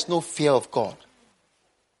 where there is no fear of God,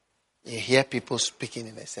 you hear people speaking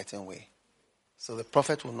in a certain way. So the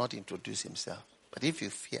prophet will not introduce himself. But if you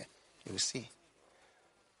fear, you will see.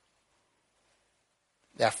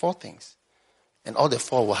 There are 4 things. And all the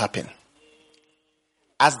 4 will happen.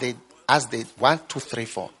 As they 1, 2, 3,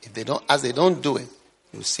 4. If they don't do it,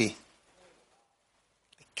 you'll see.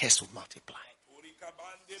 The curse will multiply.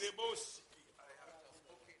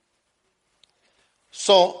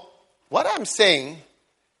 So, what I'm saying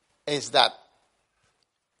is that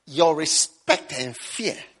your respect and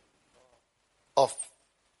fear of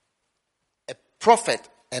a prophet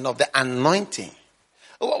and of the anointing.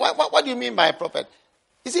 What do you mean by a prophet?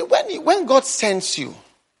 You see, when God sends you,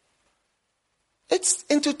 it's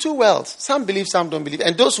into 2 worlds. Some believe, some don't believe.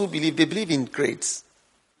 And those who believe, they believe in grades.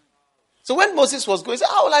 So when Moses was going, he said,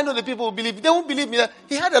 how will I know the people will believe? They won't believe me.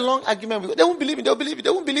 He had a long argument with them. They won't believe me. They'll believe me. They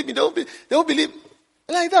won't believe me. They won't believe.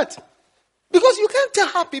 Like that. Because you can't tell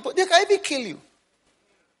how people, they can even kill you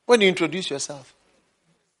when you introduce yourself.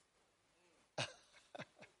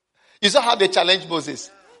 You saw how they challenged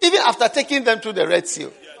Moses. Even after taking them through the Red Sea.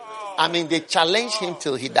 I mean, they challenged him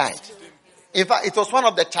till he died. In fact, it was one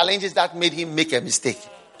of the challenges that made him make a mistake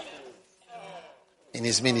in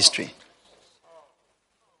his ministry.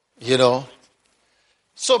 You know.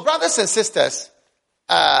 So, brothers and sisters,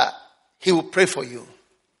 he will pray for you.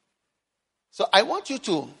 So, I want you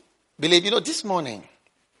to believe, this morning,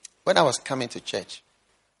 when I was coming to church,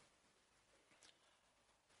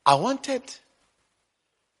 I wanted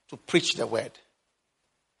to preach the word.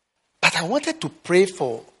 But I wanted to pray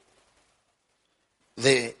for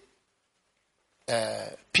the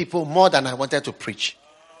people more than I wanted to preach.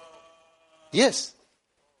 Yes.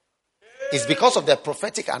 It's because of the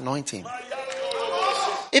prophetic anointing.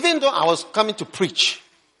 Even though I was coming to preach,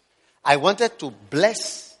 I wanted to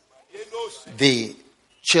bless the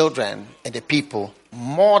children and the people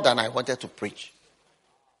more than I wanted to preach.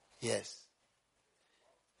 Yes.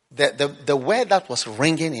 The word that was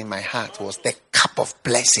ringing in my heart was the cup of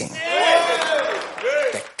blessing.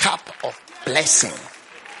 The cup of blessing.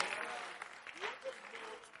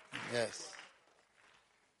 Yes.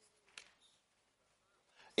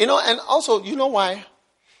 And also, you know why?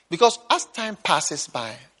 Because as time passes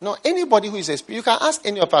by, anybody who is a spirit, you can ask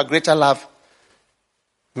any of our Greater Love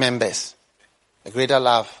members, the Greater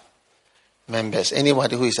Love members,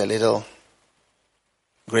 anybody who is a little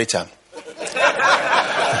greater.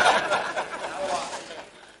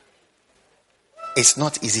 It's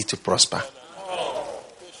not easy to prosper.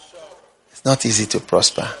 It's not easy to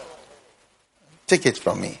prosper. Take it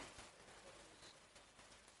from me.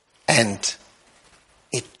 And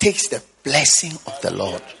it takes the blessing of the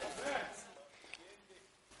Lord.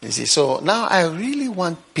 You see, so now I really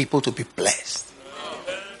want people to be blessed.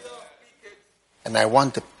 And I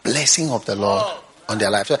want the blessing of the Lord on their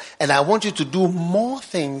lives. And I want you to do more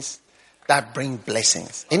things that bring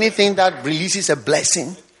blessings. Anything that releases a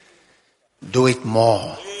blessing, do it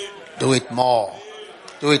more. Do it more.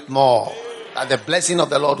 Do it more. That the blessing of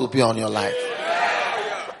the Lord will be on your life.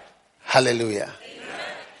 Hallelujah.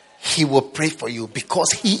 He will pray for you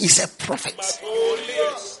because he is a prophet.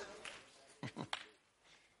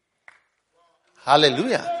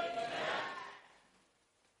 Hallelujah.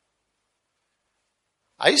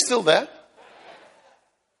 Are you still there?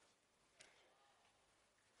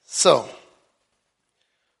 So,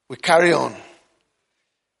 we carry on.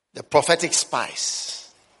 The prophetic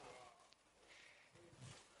spies.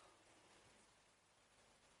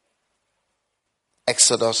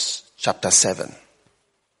 Exodus chapter 7.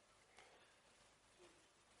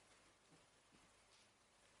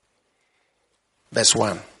 Verse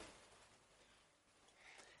 1.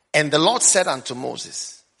 And the Lord said unto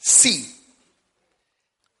Moses, see,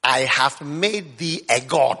 I have made thee a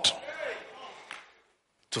god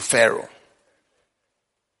to Pharaoh,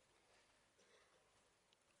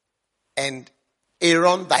 and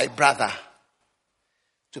Aaron thy brother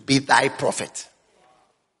to be thy prophet.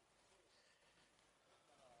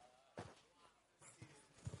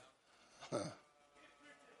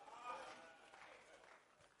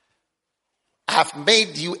 I have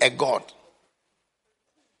made you a god,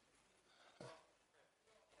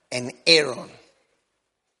 and Aaron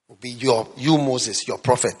will be you Moses, your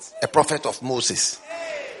prophet, a prophet of Moses.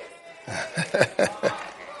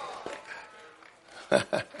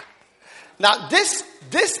 Now this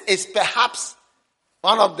is perhaps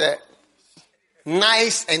one of the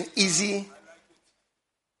nice and easy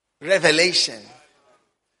revelation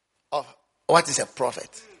of what is a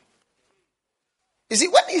prophet. You see,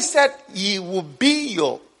 when he said he will be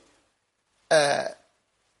your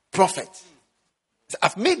prophet,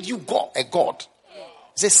 I've made you God, a god.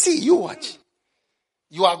 He said, see, you watch.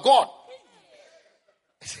 You are God.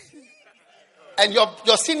 And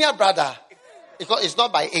your senior brother, it's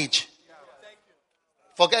not by age.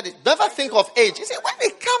 Forget it. Never think of age. You see, when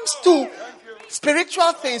it comes to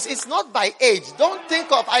spiritual things, it's not by age. Don't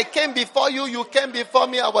think of, I came before you, you came before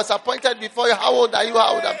me, I was appointed before you. How old are you?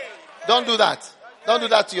 How old are you? Don't do that. Don't do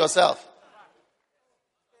that to yourself.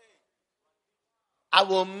 I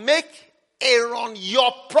will make Aaron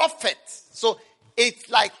your prophet. So it's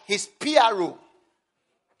like his PRO,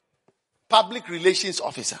 public relations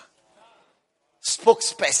officer,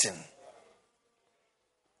 spokesperson,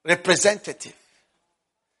 representative.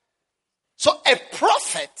 So a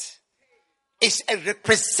prophet is a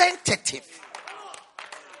representative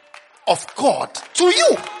of God to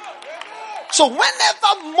you. So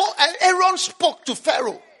whenever Aaron spoke to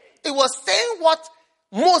Pharaoh, it was saying what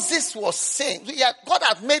Moses was saying. God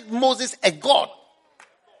had made Moses a god.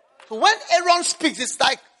 So when Aaron speaks, it's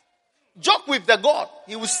like joke with the God.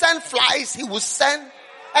 He will send flies, he will send.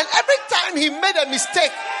 And every time he made a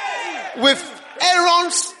mistake with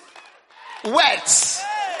Aaron's words,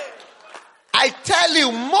 I tell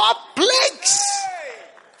you, more plagues,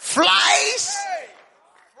 flies,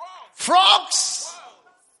 frogs,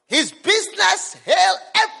 his business, hell,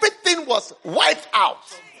 everything was wiped out.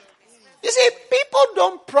 You see, people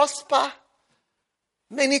don't prosper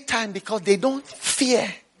many times because they don't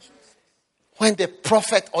fear when the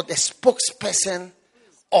prophet or the spokesperson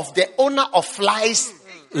of the owner of lies,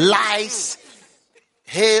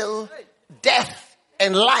 hail, death,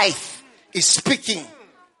 and life is speaking.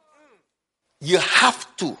 You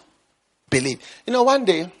have to believe. You know, one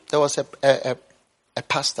day there was a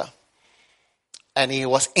pastor, and he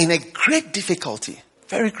was in a great difficulty,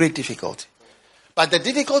 very great difficulty. But the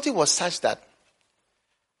difficulty was such that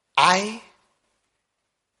I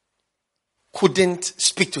couldn't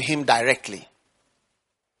speak to him directly,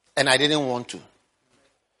 and I didn't want to.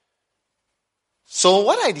 So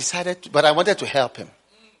what I decided, but I wanted to help him.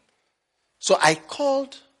 So I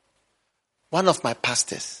called one of my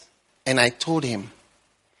pastors, and I told him,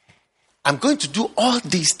 I'm going to do all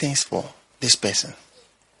these things for this person.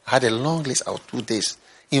 I had a long list of 2 days.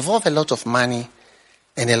 Involved a lot of money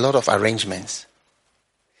and a lot of arrangements.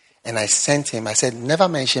 And I sent him, I said, never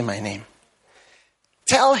mention my name.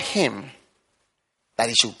 Tell him that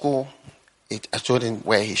he should go. I told him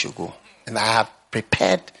where he should go. And I have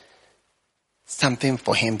prepared something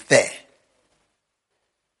for him there.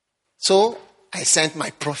 So I sent my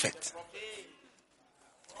prophet.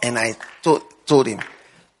 And I told him,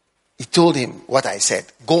 he told him what I said.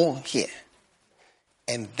 Go here.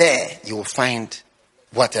 And there you will find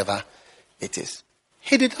whatever it is.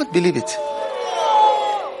 He did not believe it.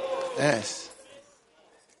 Yes.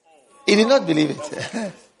 He did not believe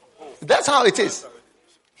it. That's how it is.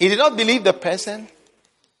 He did not believe the person.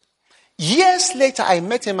 Years later, I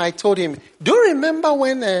met him. I told him, do you remember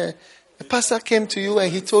when a pastor came to you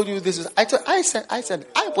and he told you this is? I said,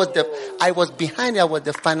 I was behind. I was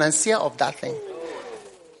the financier of that thing.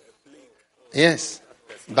 Yes,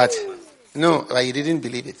 but no, he didn't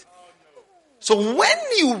believe it. So when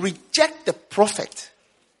you reject the prophet,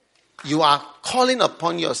 you are calling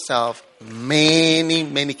upon yourself many,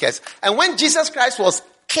 many cases. And when Jesus Christ was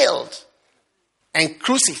killed and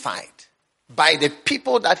crucified by the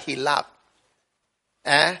people that he loved,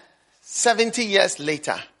 70 years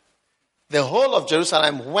later, the whole of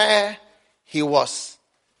Jerusalem where he was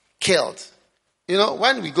killed. You know,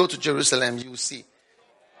 when we go to Jerusalem, you will see.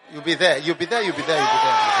 You'll be there. You'll be there. You'll be there. You'll be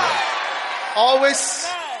there. You'll be there.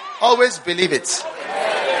 Always believe it.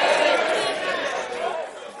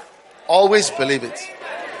 Always believe it.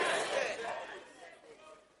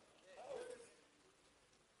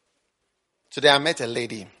 Today I met a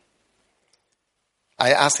lady.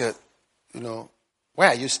 I asked her, where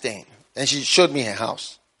are you staying? And she showed me her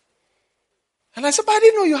house. And I said, but I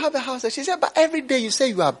didn't know you have a house. And she said, but every day you say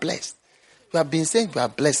you are blessed. You have been saying you are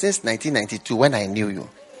blessed since 1992 when I knew you.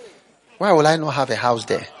 Why will I not have a house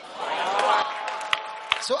there?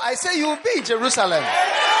 So I say you will be in Jerusalem.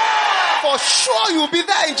 For sure you will be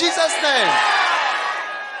there in Jesus' name.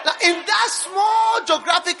 Now in that small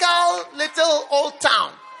geographical little old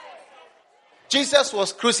town, Jesus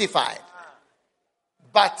was crucified.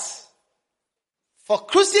 But for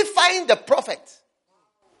crucifying the prophet,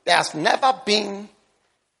 there has never been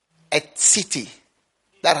a city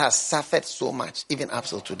that has suffered so much, even up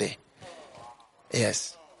till today.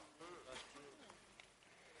 Yes.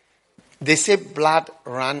 They say blood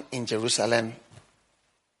ran in Jerusalem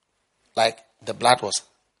like the blood was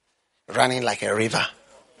running like a river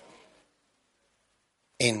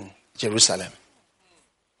in Jerusalem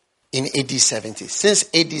in AD 70. Since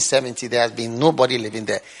AD 70, there has been nobody living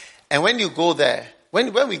there. And when you go there,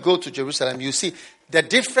 when we go to Jerusalem, you see the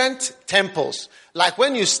different temples. Like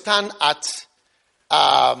when you stand at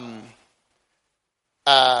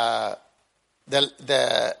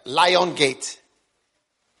the Lion Gate,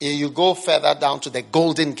 you go further down to the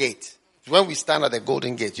Golden Gate. When we stand at the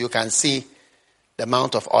Golden Gate, you can see the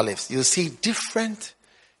Mount of Olives. You see different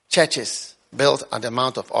churches built at the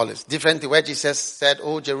Mount of Olives. Different where Jesus said,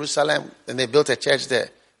 "Oh, Jerusalem," and they built a church there.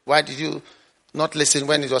 Why did you not listen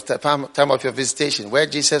when it was the time of your visitation? Where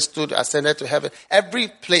Jesus stood, ascended to heaven. Every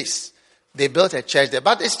place, they built a church there.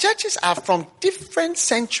 But these churches are from different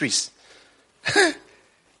centuries.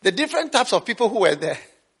 The different types of people who were there.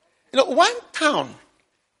 One town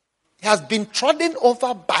has been trodden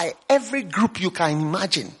over by every group you can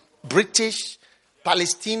imagine. British,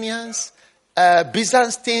 Palestinians,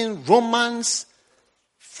 Byzantine, Romans,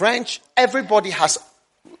 French. Everybody has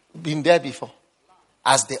been there before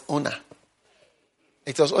as the owner.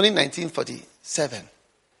 It was only 1947,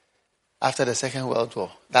 after the Second World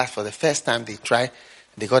War, that for the first time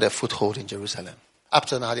they got a foothold in Jerusalem. Up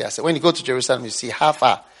to now, when you go to Jerusalem, you see half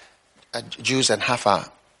are Jews and half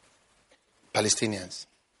are Palestinians.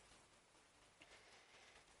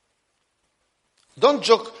 Don't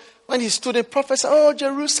joke. When he stood in prophecy, "Oh,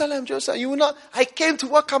 Jerusalem, Jerusalem, you will not. I came to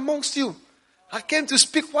work amongst you. I came to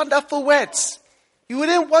speak wonderful words. You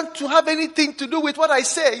wouldn't want to have anything to do with what I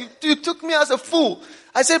say. You took me as a fool.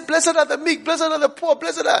 I said, blessed are the meek, blessed are the poor,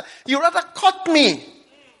 blessed are... You rather caught me.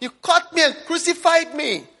 You caught me and crucified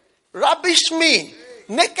me. Rubbished me.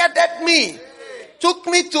 Nakeded me. Took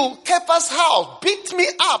me to Kephas' house. Beat me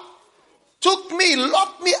up. Took me,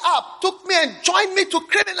 locked me up. Took me and joined me to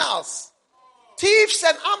criminals. Thieves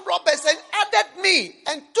and armed robbers, and added me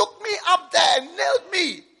and took me up there and nailed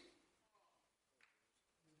me.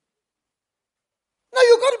 Now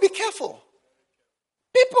you got to be careful.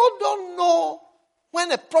 People don't know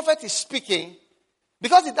when a prophet is speaking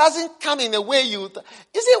because it doesn't come in a way you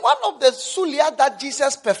see, one of the sulia that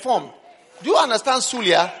Jesus performed. Do you understand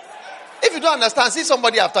sulia? If you don't understand, see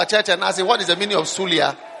somebody after church and ask him, what is the meaning of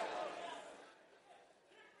sulia?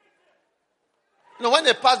 When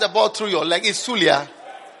they pass the ball through your leg, it's sulia.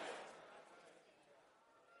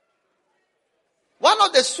 One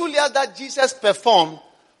of the sulia that Jesus performed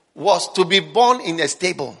was to be born in a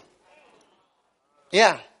stable.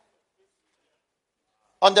 Yeah.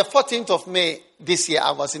 On the 14th of May this year,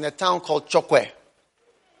 I was in a town called Chokwe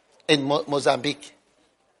in Mozambique.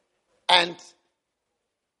 And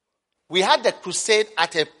we had the crusade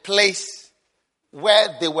at a place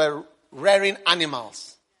where they were rearing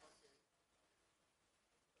animals.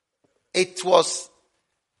 It was...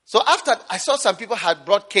 So after, I saw some people had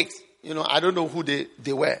brought cakes. I don't know who they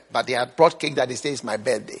were, but they had brought cake that they say is my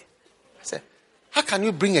birthday. I said, how can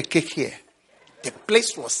you bring a cake here? The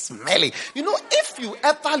place was smelly. If you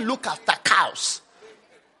ever look after cows,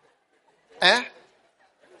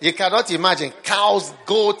 you cannot imagine cows,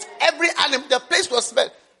 goats, every animal. The place was smelly.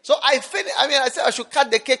 So I said I should cut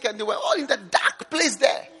the cake, and they were all in the dark place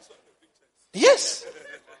there. Yes.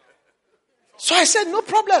 So I said, no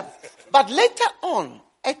problem. But later on,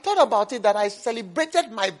 I thought about it that I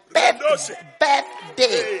celebrated my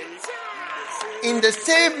birthday in the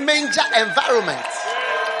same manger environment.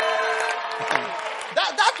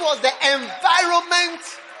 That was the environment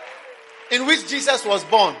in which Jesus was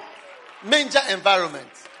born. Manger environment.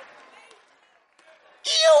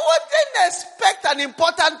 You wouldn't expect an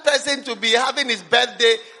important person to be having his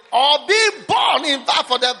birthday or being born, in fact,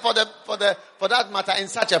 for that matter, in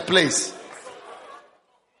such a place.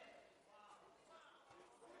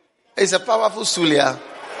 It's a powerful sulia.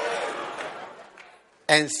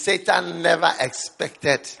 And Satan never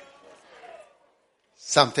expected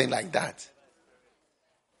something like that.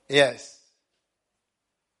 Yes.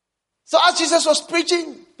 So as Jesus was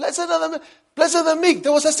preaching, blessed are the meek,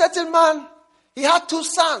 there was a certain man. He had 2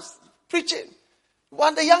 sons preaching.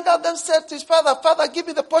 One, the younger of them said to his father, Father, give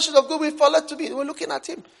me the portion of good which falleth to me. They were looking at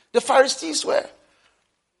him. The Pharisees were.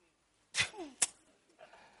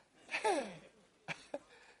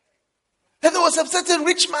 Then there was a certain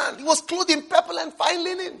rich man. He was clothed in purple and fine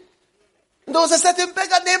linen. And there was a certain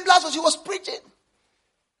beggar named Lazarus. He was preaching.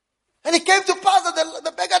 And it came to pass that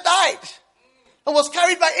the beggar died and was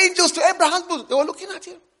carried by angels to Abraham's bosom. They were looking at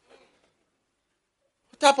him.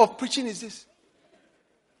 What type of preaching is this?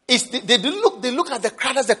 They look at the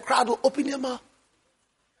crowd as the crowd will open their mouth.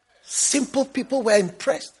 Simple people were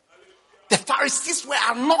impressed. The Pharisees were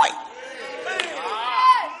annoyed.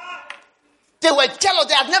 They were jealous.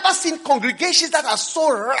 They had never seen congregations that are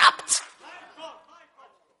so rapt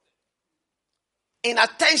in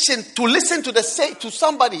attention to listen to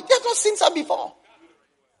somebody. They had not seen that before.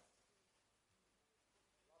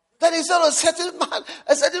 Then he saw a certain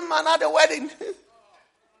man had a wedding.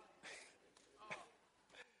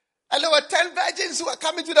 And there were 10 virgins who were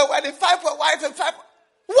coming to the wedding. 5 were wives and 5.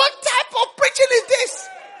 What type of preaching is this?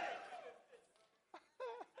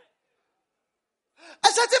 A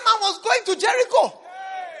certain man was going to Jericho.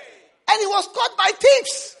 And he was caught by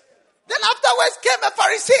thieves. Then afterwards came a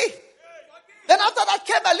Pharisee. Then after that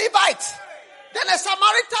came a Levite. Then a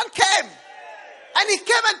Samaritan came. And he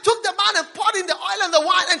came and took the man and poured in the oil and the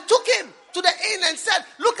wine and took him to the inn and said,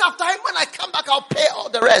 look after him. When I come back, I'll pay all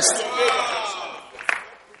the rest.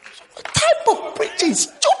 What type of preaching?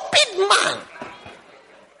 Stupid man.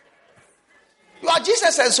 You are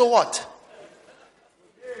Jesus, and so what?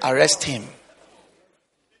 Arrest him.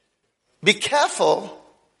 Be careful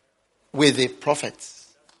with the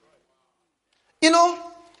prophets. You know,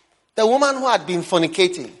 the woman who had been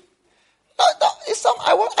fornicating.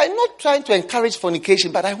 I'm not trying to encourage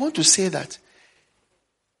fornication, but I want to say that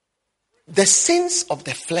the sins of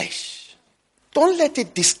the flesh, don't let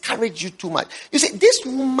it discourage you too much. You see, this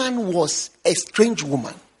woman was a strange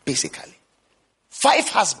woman, basically. 5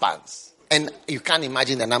 husbands. And you can't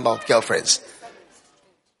imagine the number of girlfriends,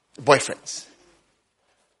 boyfriends.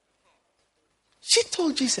 She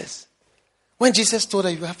told Jesus. When Jesus told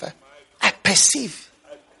her, I perceive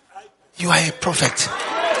you are a prophet.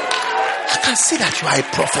 I can see that you are a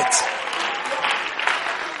prophet.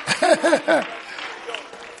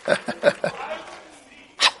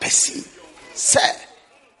 I perceive. Sir,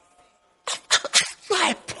 you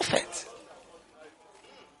are a prophet.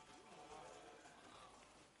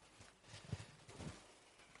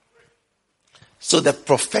 So the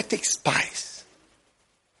prophetic spice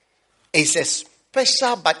is a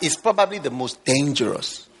special, but it's probably the most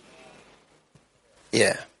dangerous.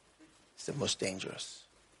 Yeah, it's the most dangerous.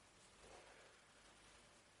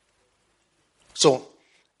 So,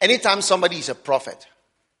 anytime somebody is a prophet,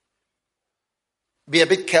 be a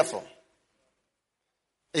bit careful.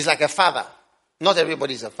 It's like a father. Not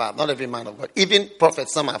everybody is a father. Not every man of God. Even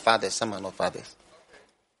prophets, some are fathers, some are not fathers.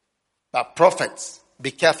 But prophets,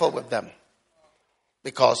 be careful with them.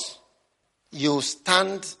 Because you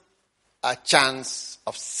stand a chance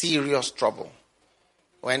of serious trouble.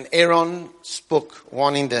 When Aaron spoke,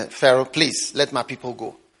 warning the Pharaoh, please, let my people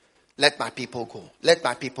go. Let my people go. Let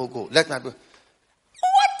my people go. Let my people.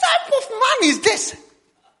 What type of man is this?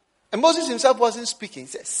 And Moses himself wasn't speaking. He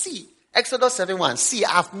said, see, Exodus 7:1, see,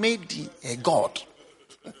 I've made thee a god.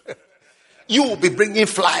 You will be bringing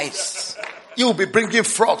flies. You will be bringing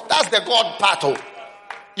frogs. That's the God battle.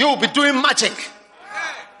 You will be doing magic.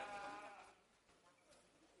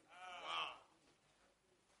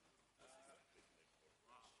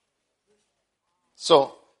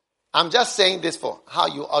 So, I'm just saying this for how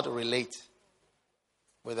you ought to relate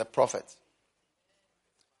with a prophet.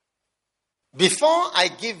 Before I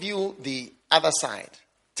give you the other side,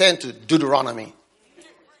 turn to Deuteronomy.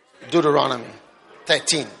 Deuteronomy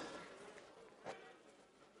 13.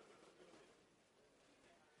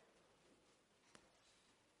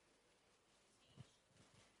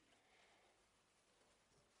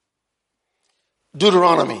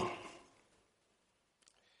 Deuteronomy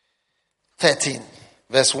 13,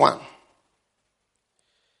 verse 1.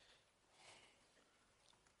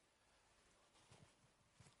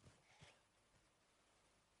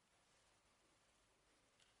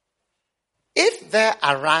 If there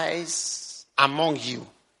arise among you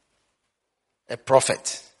a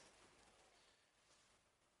prophet.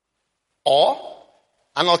 Or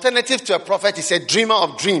an alternative to a prophet is a dreamer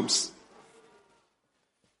of dreams.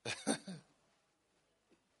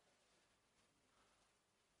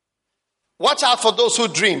 Watch out for those who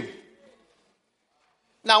dream.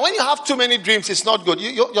 Now, when you have too many dreams, it's not good.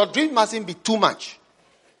 Your dream mustn't be too much.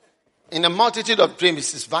 In a multitude of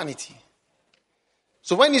dreams, it's vanity.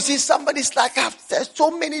 So when you see somebody's like, there's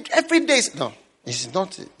so many, every day. No, it's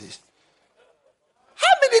not this. How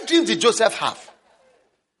many dreams did Joseph have?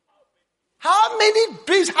 How many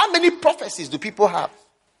dreams, how many prophecies do people have?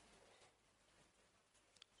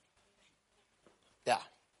 Yeah.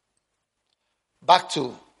 Back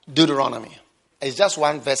to Deuteronomy. It's just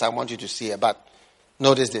one verse I want you to see, but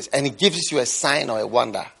notice this. And it gives you a sign or a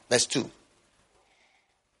wonder. Verse 2.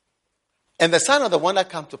 And the sign of the wonder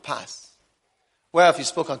come to pass, whereof he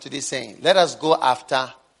spoke unto thee, saying, let us go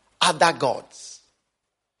after other gods,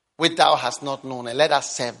 which thou hast not known, and let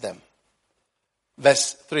us serve them.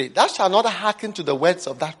 Verse 3. Thou shalt not hearken to the words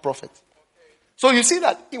of that prophet. So you see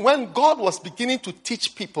that when God was beginning to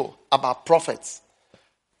teach people about prophets,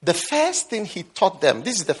 the first thing he taught them,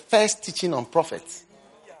 this is the first teaching on prophets,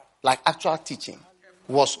 like actual teaching,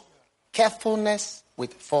 was carefulness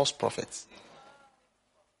with false prophets.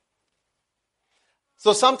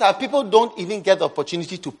 So sometimes people don't even get the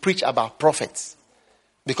opportunity to preach about prophets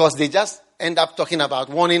because they just end up talking about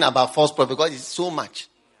warning about false prophets because it's so much.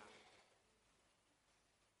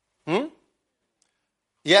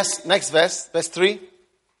 Yes, next verse 3.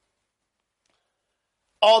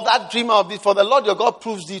 Or that dreamer of it, for the Lord your God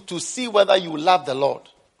proves thee to see whether you love the Lord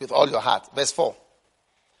with all your heart. Verse 4.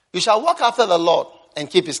 You shall walk after the Lord and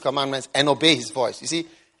keep his commandments and obey his voice. You see,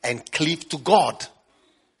 and cleave to God.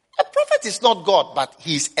 A prophet is not God, but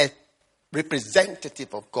he is a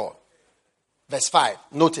representative of God. Verse 5.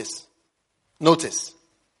 Notice.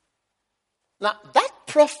 Now, that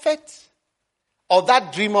prophet or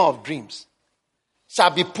that dreamer of dreams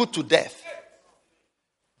shall be put to death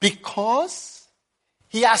because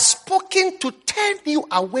he has spoken to turn you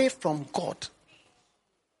away from God.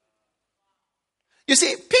 You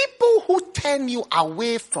see, people who turn you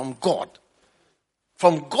away from God,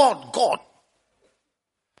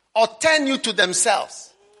 or turn you to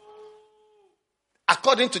themselves,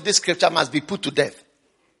 according to this scripture, must be put to death.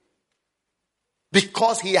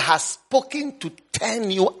 Because he has spoken to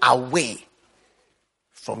turn you away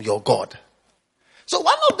from your God. So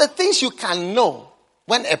one of the things you can know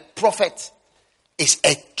when a prophet is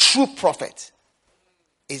a true prophet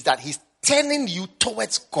is that he's turning you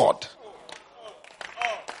towards God.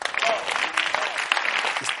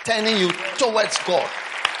 He's turning you towards God.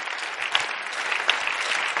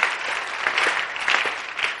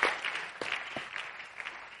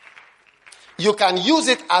 You can use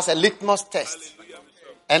it as a litmus test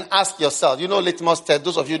and ask yourself. You know litmus test,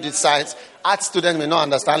 those of you who did science, art students may not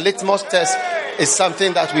understand. Litmus test is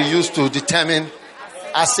something that we use to determine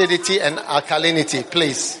acidity and alkalinity.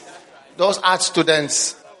 Please. Those art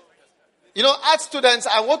students. You know, art students,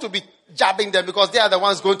 I want to be jabbing them because they are the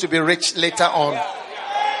ones going to be rich later on.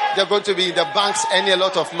 They're going to be in the banks earning a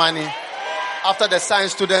lot of money after the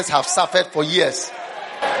science students have suffered for years.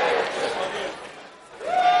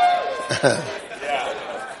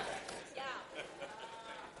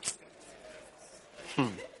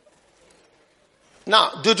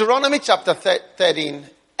 Now, Deuteronomy chapter 13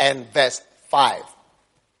 and verse 5.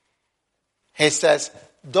 He says,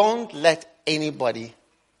 don't let anybody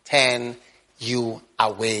turn you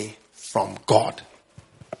away from God.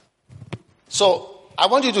 So, I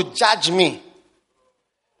want you to judge me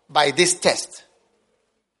by this test.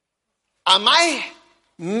 Am I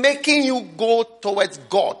making you go towards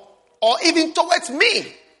God or even towards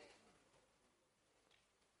me?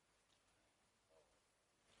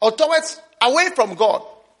 Or towards away from God?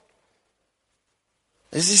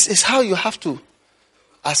 This is how you have to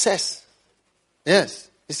assess. Yes,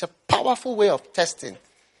 it's a powerful way of testing.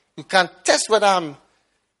 You can test whether I'm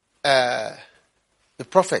a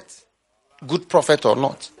prophet, good prophet or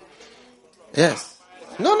not. Yes.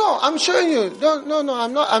 No, I'm showing you. No,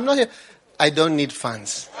 I'm not here. I don't need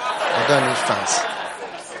fans. I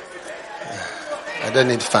don't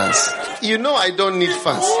need fans. You know I don't need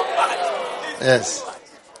fans. Yes.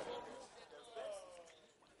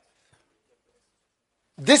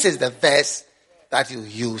 This is the verse that you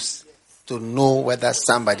use to know whether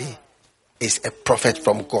somebody is a prophet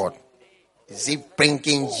from God. Is he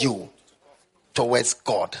bringing you towards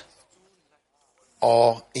God?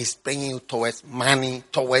 Or is bringing you towards money,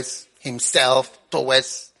 towards himself,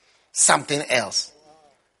 towards something else?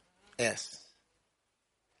 Yes.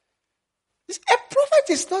 A prophet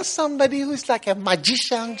is not somebody who is like a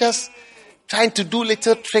magician just trying to do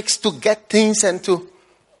little tricks to get things and to...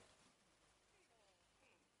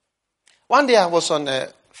 One day I was on a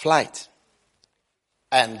flight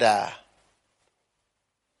and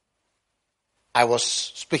I was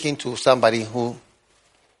speaking to somebody who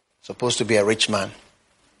supposed to be a rich man.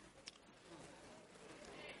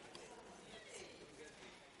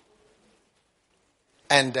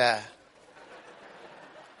 And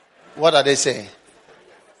what are they saying?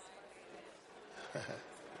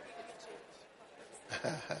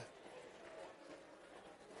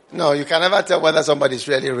 No, you can never tell whether somebody is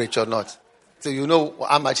really rich or not. So you know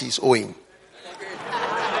how much he's owing.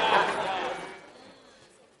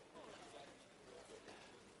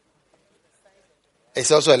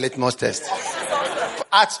 It's also a litmus test. For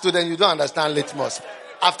art students, you don't understand litmus.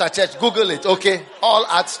 After church, Google it, okay? All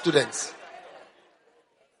art students.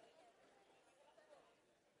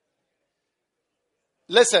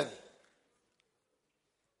 Listen.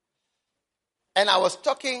 And I was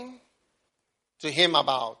talking to him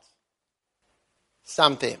about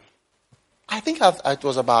something. I think it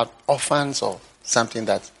was about orphans or something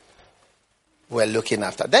that we're looking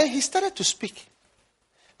after. Then he started to speak.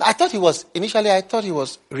 I thought he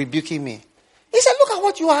was rebuking me. He said, look at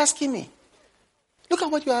what you're asking me. Look at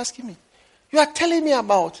what you're asking me. You are telling me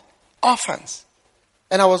about orphans.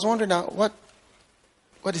 And I was wondering, what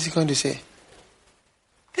is he going to say?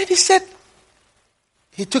 Then he said,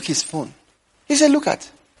 he took his phone. He said, look at.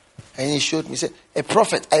 And he showed me. He said, a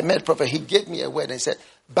prophet, I met a prophet. He gave me a word and he said,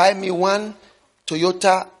 buy me one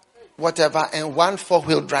Toyota whatever and one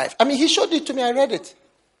 4-wheel drive. I mean, he showed it to me. I read it.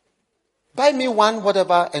 Buy me one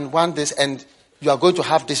whatever and one this, and you are going to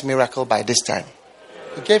have this miracle by this time.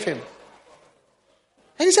 He gave him.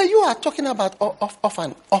 And he said, you are talking about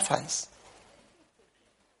orphans.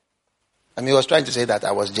 I mean, he was trying to say that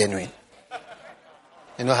I was genuine.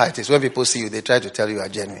 You know how it is. When people see you, they try to tell you are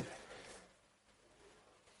genuine.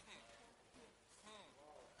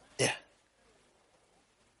 Yeah.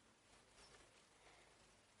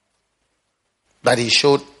 But he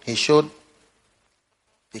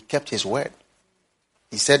kept his word.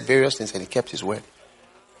 He said various things and he kept his word.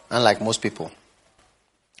 Unlike most people.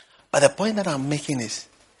 But the point that I'm making is,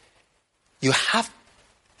 you have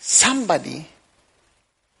somebody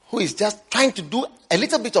who is just trying to do a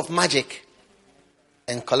little bit of magic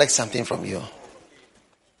and collect something from you.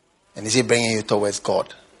 And is he bringing you towards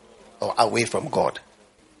God or away from God?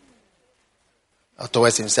 Or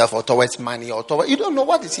towards himself or towards money or towards... You don't know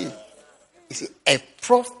what is he. You see, a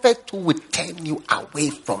prophet who will turn you away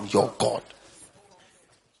from your God,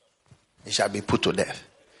 he shall be put to death.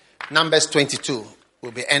 Numbers 22.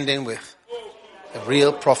 We'll be ending with a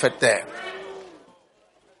real prophet there.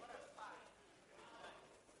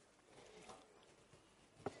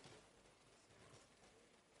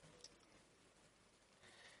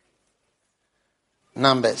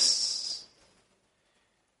 Numbers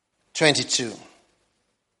 22.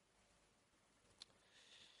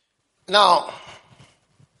 Now,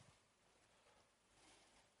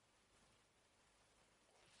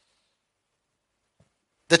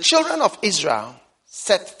 the children of Israel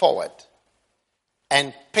set forward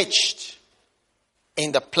and pitched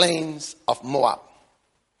in the plains of Moab.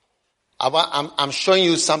 I'm showing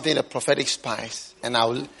you something, a prophetic spice, and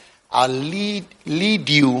I'll lead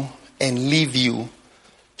you and leave you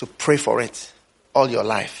to pray for it all your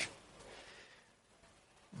life.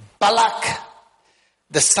 Balak,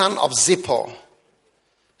 the son of Zippor,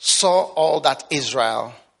 saw all that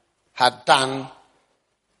Israel had done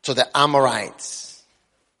to the Amorites,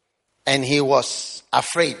 and he was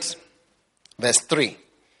afraid. Verse 3.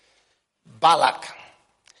 Balak.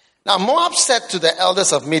 Now Moab said to the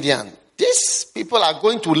elders of Midian, these people are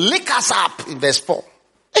going to lick us up, in verse 4.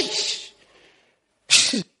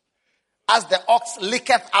 As the ox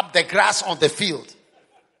licketh up the grass on the field.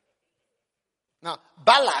 Now,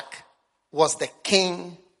 Balak was the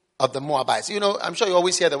king of the Moabites. You know, I'm sure you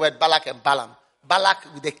always hear the word Balak and Balaam.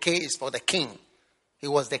 Balak with the K is for the king. He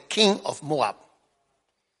was the king of Moab.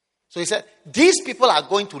 So he said, these people are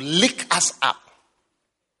going to lick us up.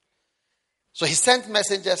 So he sent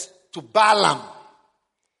messengers to Balaam,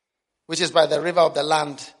 which is by the river of the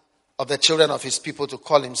land of the children of his people, to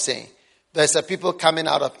call him, saying, there's a people coming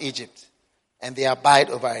out of Egypt, and they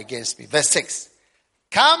abide over against me. Verse 6.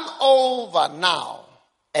 Come over now,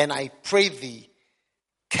 and I pray thee,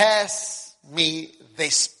 curse me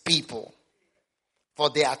this people,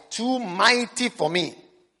 for they are too mighty for me.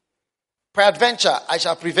 Peradventure I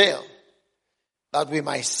shall prevail, that we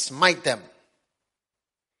might smite them.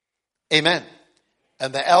 Amen.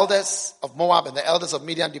 And the elders of Moab and the elders of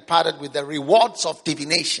Midian departed with the rewards of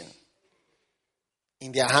divination.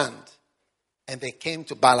 in their hand. And they came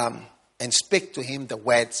to Balaam and spake to him the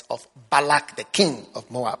words of Balak, the king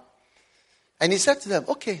of Moab. And he said to them,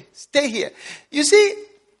 okay, stay here. You see,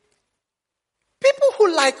 people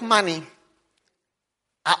who like money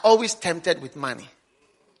are always tempted with money.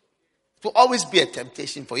 It will always be a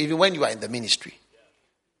temptation for you, even when you are in the ministry.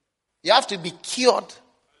 You have to be cured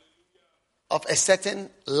of a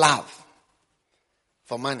certain love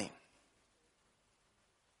for money.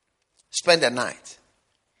 Spend the night.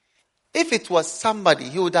 If it was somebody,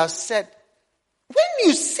 he would have said, when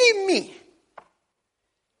you see me,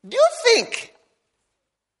 do you think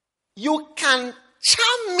you can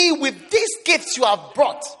charm me with these gifts you have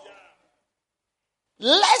brought?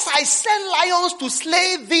 Lest I send lions to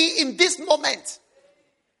slay thee in this moment.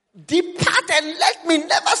 Depart and let me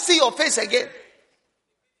never see your face again.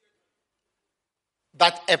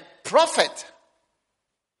 But a prophet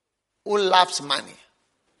who loves money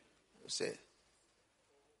will say,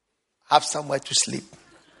 have somewhere to sleep.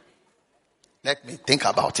 Let me think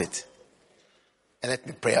about it. And let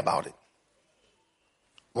me pray about it.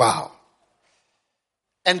 Wow.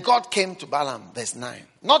 And God came to Balaam, verse 9.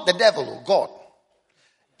 Not the devil, God.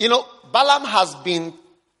 You know, Balaam has been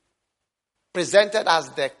presented as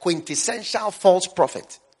the quintessential false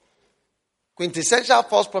prophet. Quintessential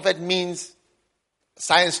false prophet means,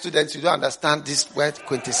 science students, you don't understand this word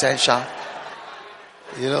quintessential.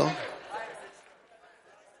 You know,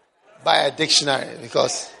 buy a dictionary,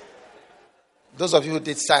 because those of you who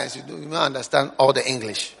did science, you don't understand all the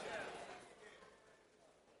English.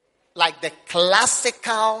 Like the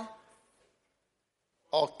classical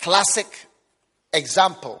or classic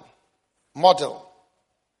example, model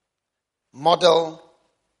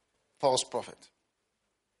false prophet.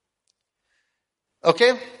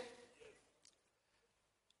 Okay?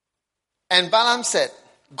 And Balaam said,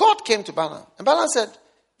 God came to Balaam. And Balaam said,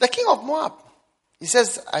 the king of Moab. He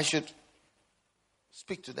says, I should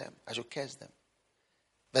speak to them. I should curse them.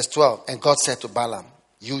 Verse 12. And God said to Balaam,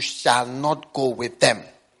 you shall not go with them.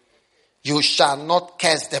 You shall not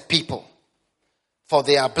curse the people, for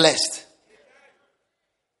they are blessed.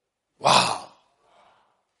 Wow.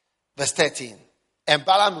 Verse 13. And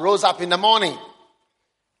Balaam rose up in the morning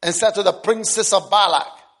and said to the princes of Balak,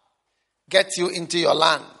 get you into your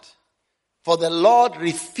land, for the Lord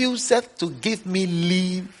refuseth to give me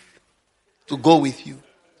leave to go with you.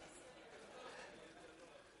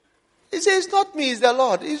 He says, it's not me, it's the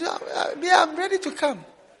Lord. He said, yeah, I'm ready to come.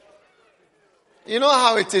 You know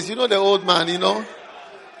how it is. You know the old man, you know.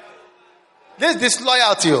 There's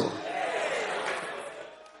disloyalty.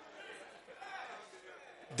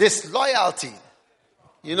 Disloyalty.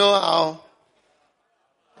 You know our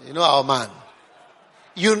man.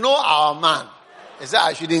 You know our man. He said,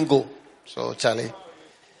 I shouldn't go. So, Charlie.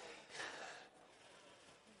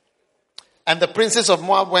 And the princes of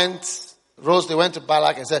Moab they went to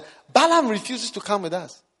Balak and said, Balaam refuses to come with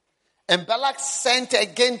us. And Balak sent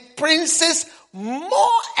again princes more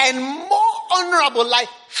and more honorable, like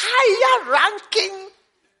higher ranking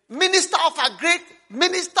minister of agri,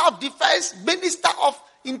 minister of defense, minister of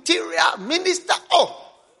interior, minister of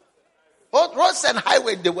roads and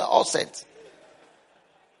highway. They were all sent.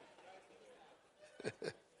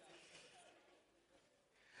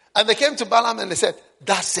 And they came to Balaam and they said,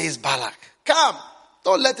 thus says Balak, come,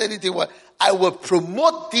 don't let anything work. I will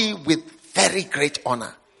promote thee with very great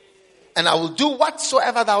honor. And I will do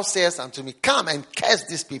whatsoever thou sayest unto me. Come and curse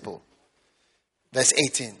these people. Verse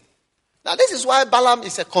 18. Now this is why Balaam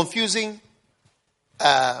is a confusing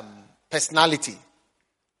personality.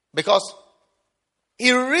 Because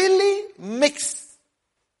he really mixes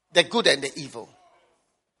the good and the evil.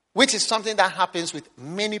 Which is something that happens with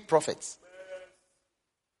many prophets.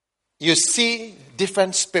 You see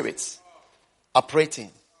different spirits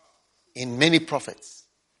operating in many prophets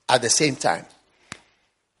at the same time.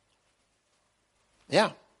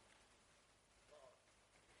 Yeah.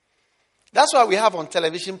 That's why we have on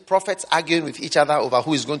television prophets arguing with each other over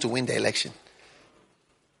who is going to win the election.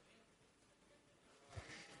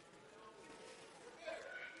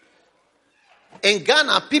 In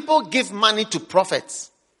Ghana, people give money to prophets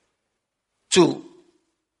to,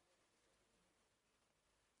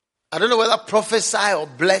 I don't know whether prophesy or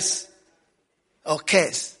bless or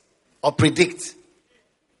curse or predict.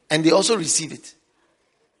 And they also receive it.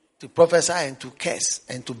 To prophesy and to curse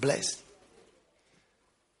and to bless.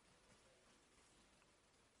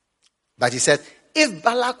 But he said, if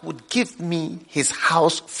Balak would give me his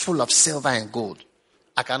house full of silver and gold,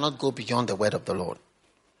 I cannot go beyond the word of the Lord.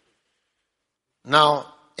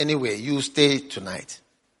 Now, anyway, you stay tonight.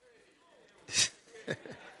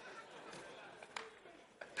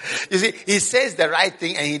 You see, he says the right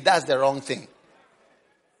thing and he does the wrong thing.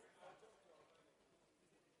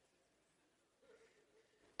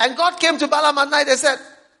 And God came to Balaam at night and said,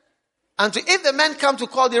 and if the men come to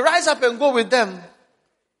call thee, rise up and go with them.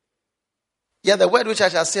 Yet the word which I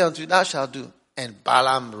shall say unto you, thou shalt do. And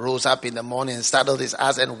Balaam rose up in the morning and saddled his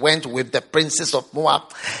ass and went with the princes of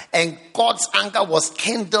Moab. And God's anger was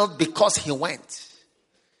kindled because he went.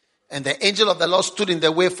 And the angel of the Lord stood in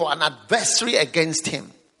the way for an adversary against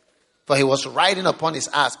him. For he was riding upon his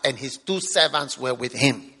ass, and his 2 servants were with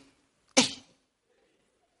him.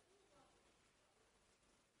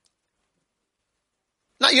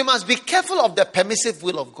 Now you must be careful of the permissive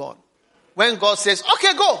will of God. When God says,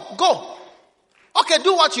 okay, go. Okay,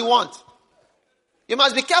 do what you want. You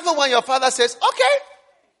must be careful when your father says, okay,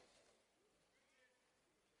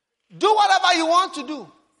 do whatever you want to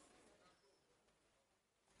do.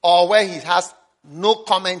 Or where he has no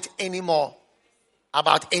comment anymore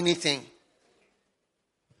about anything.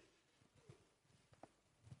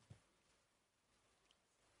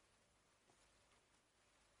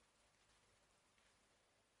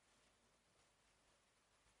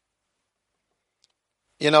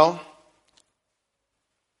 You know,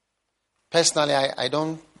 personally, I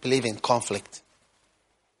don't believe in conflict,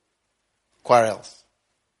 quarrels.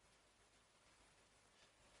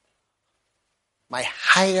 My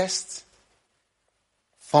highest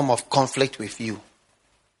form of conflict with you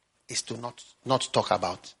is to not talk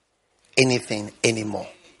about anything anymore.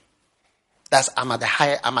 I'm at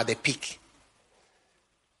the peak.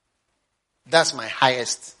 That's my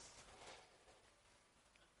highest.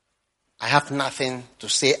 I have nothing to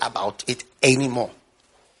say about it anymore.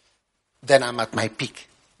 Then I'm at my peak.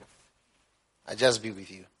 I just be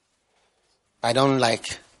with you. I don't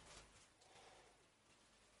like.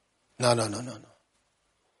 No.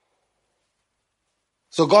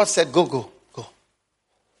 So God said, go.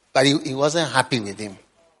 But he wasn't happy with him.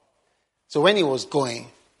 So when he was going,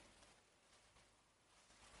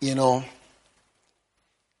 you know,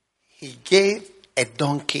 he gave a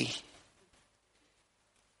donkey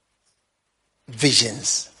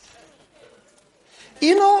visions.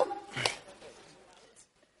 You know,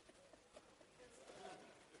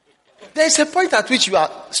 there's a point at which you are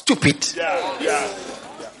stupid. Yeah.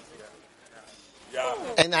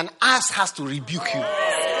 And an ass has to rebuke you.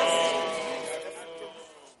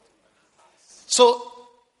 So,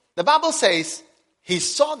 the Bible says, he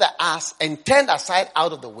saw the ass and turned aside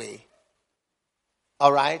out of the way.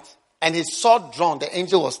 All right? And his sword drawn, the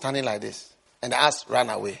angel was standing like this. And the ass ran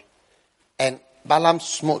away. And Balaam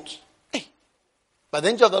smote. Hey. But the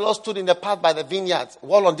angel of the Lord stood in the path by the vineyards.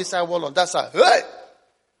 Wall on this side, wall on that side. Hey!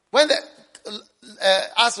 When the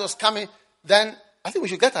ass was coming, then I think we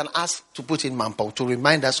should get an ass to put in Mampo to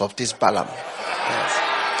remind us of this Balaam. Yes.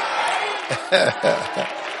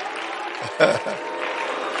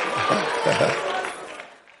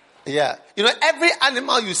 Yeah. You know, every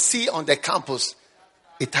animal you see on the campus,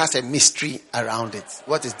 it has a mystery around it.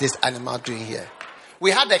 What is this animal doing here?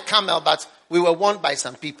 We had a camel, but we were warned by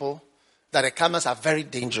some people that the camels are very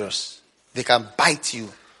dangerous. They can bite you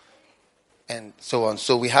and so on.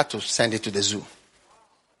 So we had to send it to the zoo.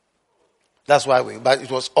 That's why but it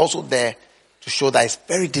was also there to show that it's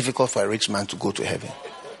very difficult for a rich man to go to heaven.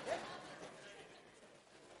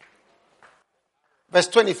 Verse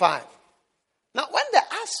 25. Now when the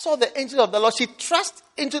ass saw the angel of the Lord, she thrust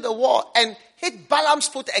into the wall and hit Balaam's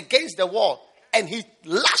foot against the wall. And he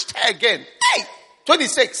lashed her again. Hey!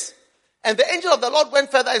 26. And the angel of the Lord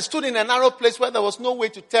went further and stood in a narrow place where there was no way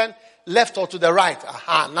to turn left or to the right.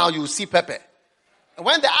 Aha, now you see Pepe. And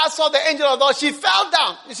when the ass saw the angel of the Lord, she fell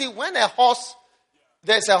down. You see, when a horse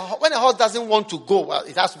doesn't want to go, well,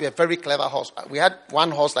 it has to be a very clever horse. We had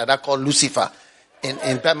one horse like that called Lucifer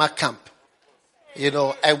in Burma camp. You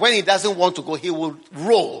know, and when he doesn't want to go, he will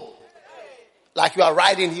roll. Like you are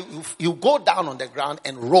riding, you go down on the ground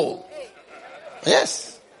and roll.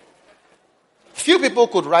 Yes. Few people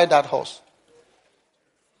could ride that horse.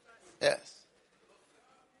 Yes.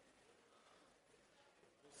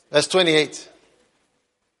 Verse 28.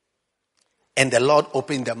 And the Lord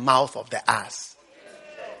opened the mouth of the ass.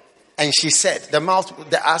 And she said,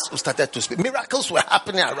 the ass started to speak. Miracles were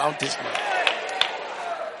happening around this man.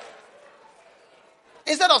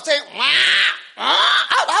 Instead of saying,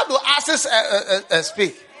 how do asses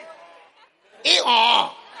speak?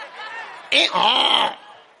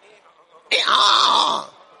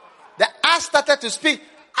 The ass started to speak.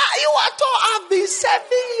 You are told I've been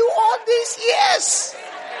serving you all these years.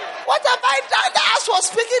 What have I done? The ass was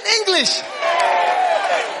speaking English.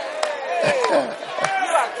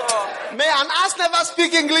 May an ass never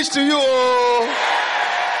speak English to you.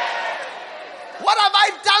 What have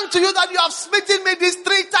I done to you that you have smitten me these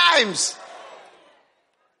 3 times?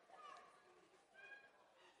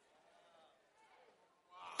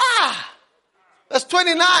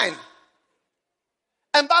 29.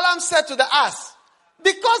 And Balaam said to the ass,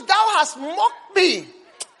 because thou hast mocked me,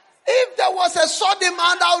 if there was a sword in my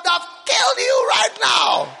hand, I would have killed you right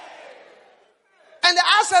now. And the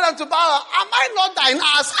ass said unto Balaam, am I not thine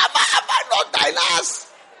ass? Am I not thine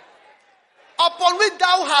ass? Upon which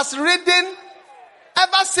thou hast ridden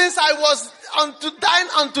ever since I was unto thine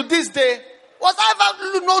unto this day. Was I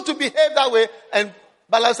ever known to behave that way? And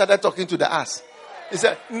Balaam started talking to the ass. He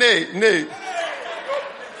said, nay.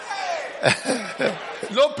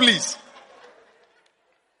 No, please.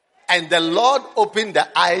 And the Lord opened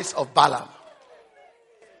the eyes of Balaam.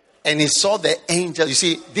 And he saw the angel. You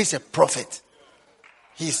see, this is a prophet.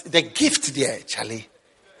 He's the gift there, Charlie.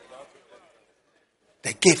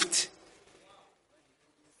 The gift.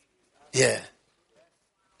 Yeah.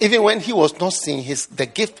 Even when he was not seeing the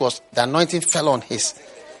gift was, the anointing fell on his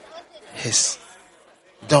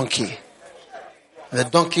donkey. The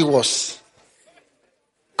donkey was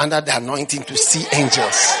under the anointing to see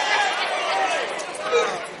angels.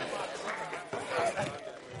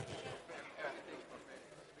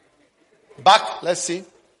 Back, let's see.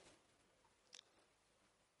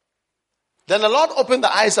 Then the Lord opened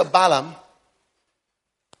the eyes of Balaam,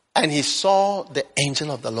 and he saw the angel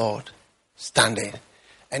of the Lord standing.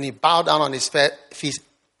 And he bowed down on his feet,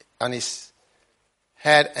 on his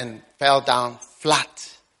head, and fell down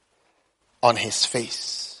flat on his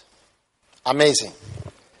face. Amazing.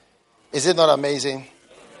 Is it not amazing?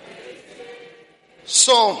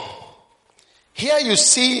 So, here you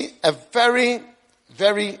see a very,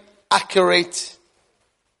 very accurate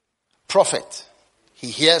prophet. He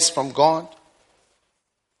hears from God.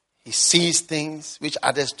 He sees things which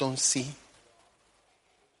others don't see.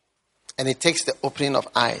 And he takes the opening of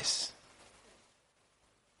eyes.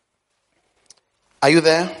 Are you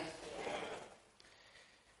there?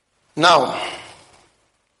 Now,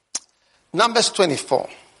 Numbers 24,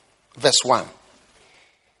 verse 1.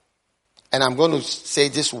 And I'm going to say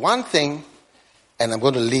this one thing, and I'm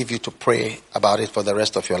going to leave you to pray about it for the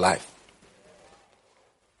rest of your life.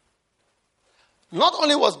 Not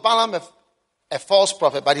only was Balaam a false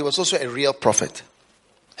prophet, but he was also a real prophet.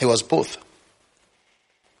 He was both.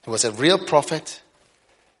 He was a real prophet,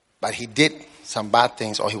 but he did some bad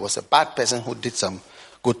things, or he was a bad person who did some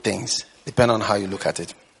good things, depending on how you look at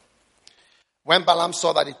it. When Balaam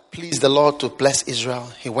saw that it pleased the Lord to bless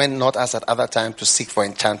Israel, he went not as at other times to seek for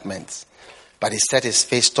enchantments, but he set his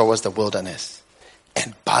face towards the wilderness.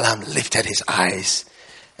 And Balaam lifted his eyes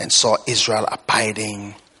and saw Israel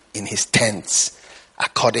abiding in his tents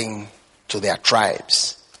according to their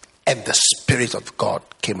tribes. And the Spirit of God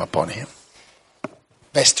came upon him.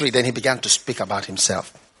 Verse 3, then he began to speak about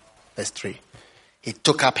himself. Verse 3, he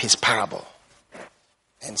took up his parable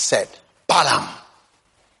and said, Balaam,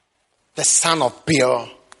 the son of Beor,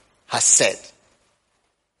 has said,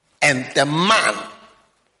 and the man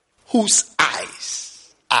whose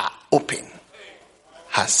eyes are open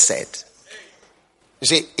has said. You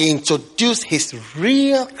see, he introduced his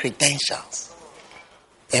real credentials.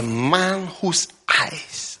 A man whose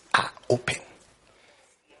eyes are open.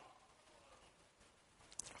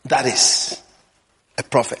 That is a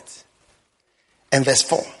prophet. And verse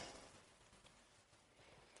 4.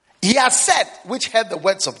 He has said, which heard the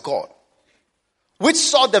words of God, which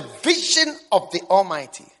saw the vision of the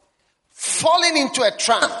Almighty, falling into a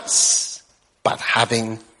trance, but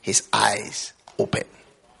having his eyes open.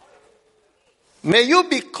 May you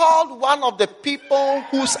be called one of the people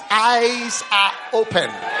whose eyes are open.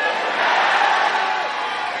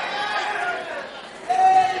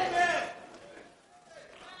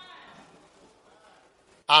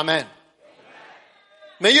 Amen.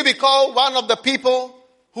 May you be called one of the people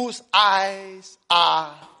whose eyes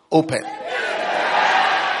are open.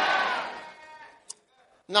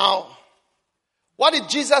 Now, what did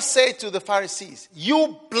Jesus say to the Pharisees?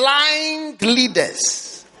 You blind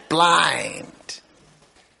leaders. Blind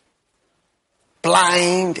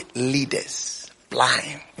leaders.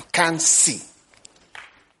 Blind. You can't see.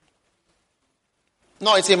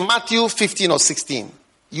 No, it's in Matthew 15 or 16.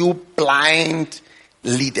 You blind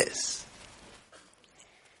leaders.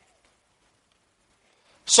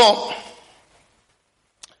 So,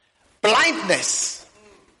 blindness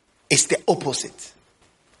is the opposite.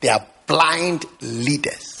 They are blind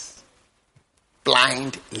leaders.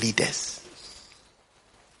 Blind leaders.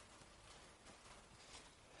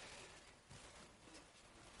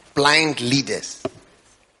 Blind leaders.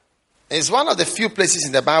 It's one of the few places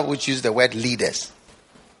in the Bible which use the word leaders.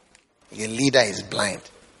 A leader is blind.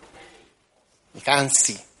 He can't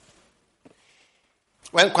see.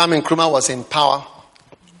 When Kwame Nkrumah was in power,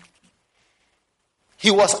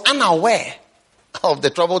 he was unaware of the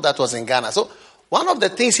trouble that was in Ghana. So One of the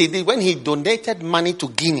things he did when he donated money to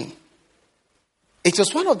Guinea, it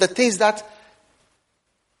was one of the things that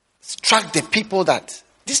struck the people that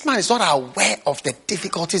this man is not aware of the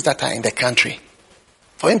difficulties that are in the country.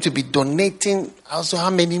 For him to be donating also how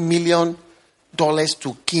many $1 million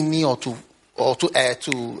to Guinea or to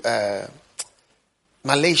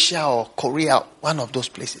Malaysia or Korea, one of those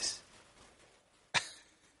places.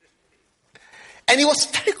 And he was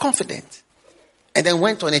very confident. And then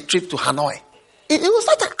went on a trip to Hanoi. He was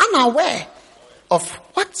not unaware of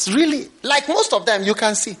what's really, like most of them, you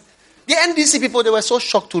can see. The NDC people, they were so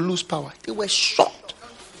shocked to lose power. They were shocked.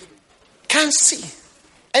 Can't see.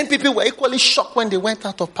 And people were equally shocked when they went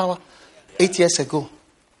out of power 8 years ago.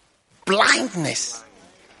 Blindness.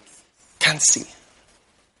 Can't see.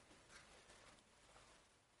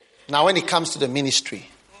 Now when it comes to the ministry,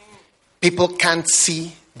 people can't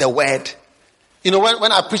see the word. You know,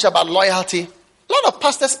 when I preach about loyalty, a lot of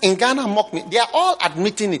pastors in Ghana mock me. They are all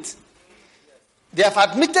admitting it. They have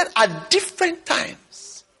admitted at different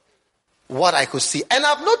times what I could see. And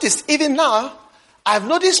I've noticed, even now, I've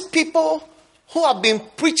noticed people who have been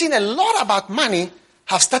preaching a lot about money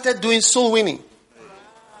have started doing soul winning.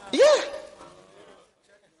 Yeah.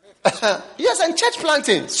 Yes, and church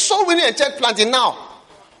planting. Soul winning and church planting now.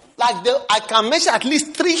 Like I can mention at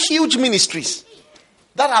least 3 huge ministries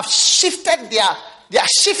that have shifted they are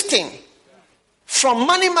shifting from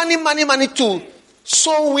money to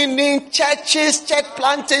soul winning, churches, church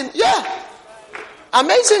planting. Yeah.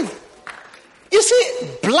 Amazing. You see,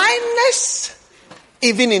 blindness,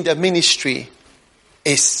 even in the ministry,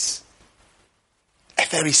 is a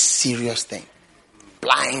very serious thing.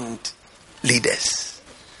 Blind leaders.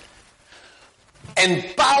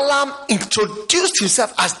 And Balaam introduced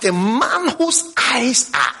himself as the man whose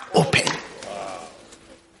eyes are open.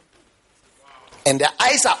 And their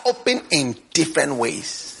eyes are open in different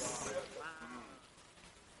ways.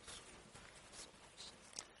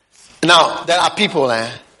 Now, there are people,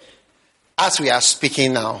 as we are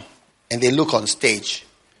speaking now, and they look on stage,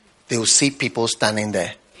 they will see people standing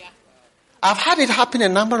there. I've had it happen a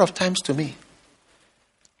number of times to me.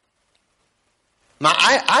 Now,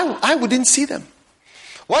 I wouldn't see them.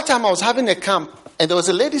 One time I was having a camp, and there was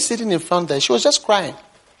a lady sitting in front there. She was just crying.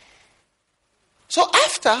 So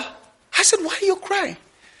after, I said, why are you crying?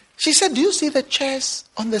 She said, do you see the chairs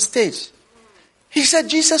on the stage? He said,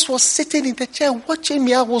 Jesus was sitting in the chair watching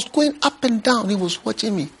me. I was going up and down. He was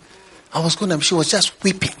watching me. She was just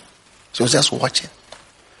weeping. She was just watching.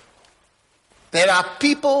 There are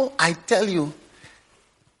people, I tell you,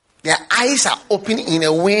 their eyes are open in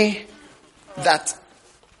a way that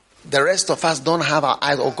the rest of us don't have our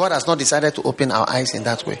eyes, or God has not decided to open our eyes in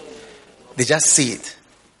that way. They just see it.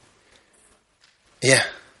 Yeah.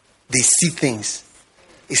 They see things.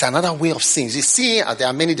 It's another way of seeing. You see, there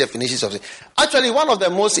are many definitions of it. Actually, one of the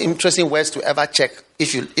most interesting words to ever check,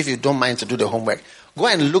 if you don't mind to do the homework, go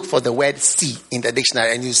and look for the word see in the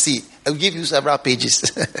dictionary, and you see. I'll give you several pages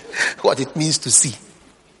what it means to see.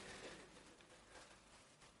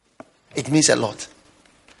 It means a lot.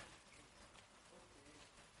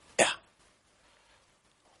 Yeah.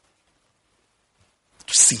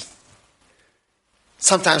 To see.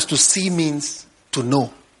 Sometimes to see means to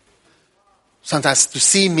know. Sometimes to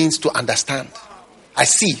see means to understand. I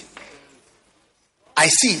see.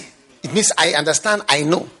 It means I understand, I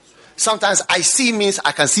know. Sometimes I see means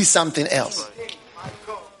I can see something else.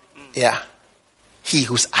 Yeah. He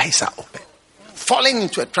whose eyes are open. Falling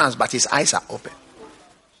into a trance, but his eyes are open.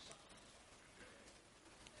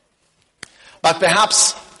 But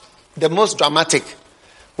perhaps the most dramatic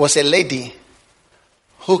was a lady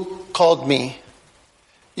who called me.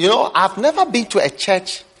 You know, I've never been to a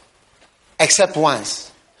church except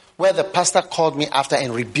once, where the pastor called me after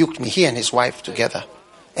and rebuked me, he and his wife together.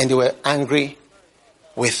 And they were angry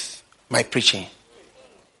with my preaching.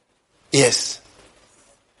 Yes.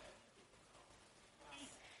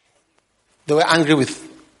 They were angry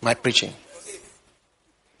with my preaching.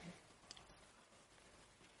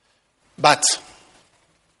 But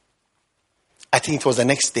I think it was the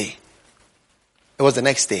next day. It was the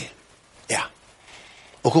next day. Yeah.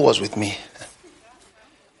 Who was with me?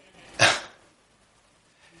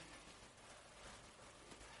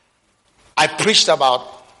 I preached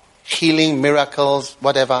about healing, miracles,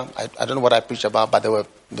 whatever. I don't know what I preached about, but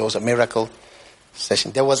there was a miracle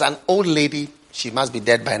session. There was an old lady. She must be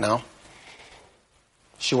dead by now.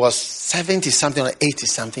 She was 70-something or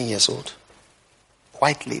 80-something years old.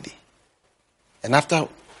 White lady. And after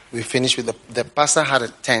we finished with the pastor had a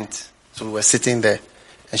tent. So we were sitting there.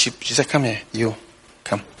 And she said, come here, you,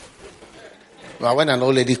 come. Well, when an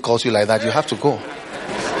old lady calls you like that, you have to go.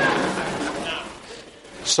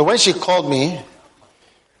 So when she called me,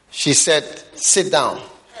 She said, sit down.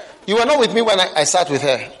 You were not with me when I sat with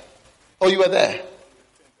her. Oh, you were there?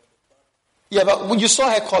 Yeah, but you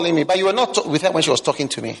saw her calling me, but you were not with her when she was talking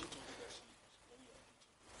to me.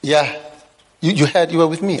 Yeah. You heard, you were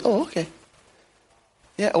with me. Oh, okay.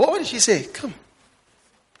 Yeah, what did she say? Come.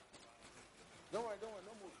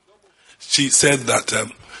 She said that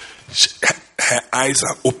her eyes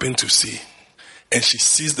are open to see. And she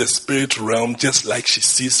sees the spirit realm just like she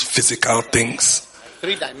sees physical things.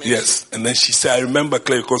 3 dimensions. Yes. And then she said, I remember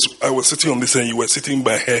clearly because I was sitting on this and you were sitting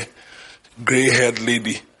by her gray-haired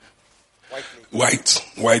lady. White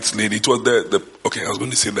lady. It was okay, I was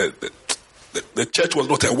going to say that the church was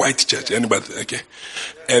not a white church. Anybody? Okay.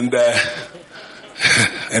 And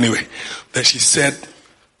anyway, then she said,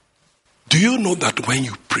 do you know that when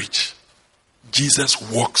you preach, Jesus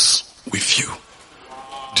walks with you?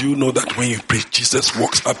 Do you know that when you preach, Jesus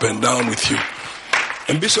walks up and down with you?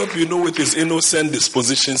 And Bishop, with his innocent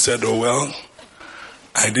disposition said, oh, well,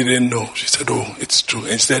 I didn't know. She said, oh, it's true.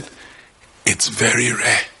 And she said, it's very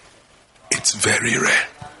rare. It's very rare.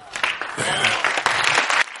 Very rare.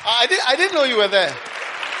 I didn't know you were there.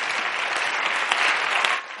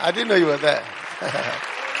 I didn't know you were there.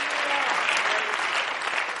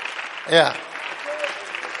 Yeah.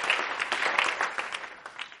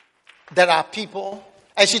 There are people,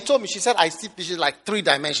 and she told me, she said, I see visions like 3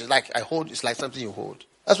 dimensions, like I hold, it's like something you hold.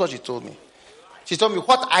 That's what she told me. She told me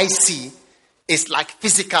what I see is like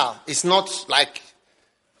physical. It's not like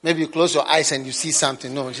maybe you close your eyes and you see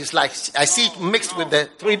something. No, it's like I see it mixed with the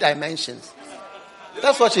 3 dimensions.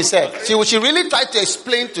 That's what she said. She really tried to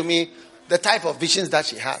explain to me the type of visions that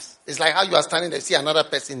she has. It's like how you are standing there, see another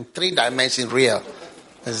person in 3 dimensions real.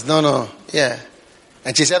 It's no, yeah.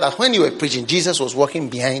 And she said that when you were preaching, Jesus was walking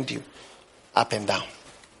behind you, up and down.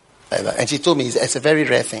 Like that. And she told me it's a very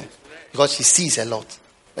rare thing because she sees a lot.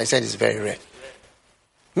 I said it's very rare.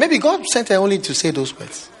 Maybe God sent her only to say those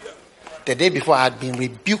words. The day before I had been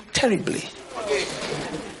rebuked terribly.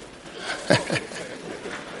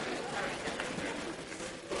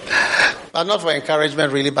 But not for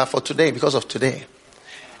encouragement really, but for today, because of today.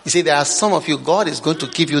 You see, there are some of you, God is going to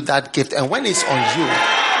give you that gift. And when it's on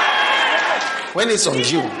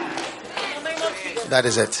you, that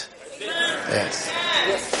is it. Yes.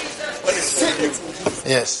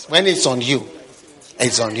 Yes. When it's on you,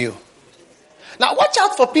 it's on you. Now watch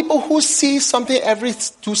out for people who see something every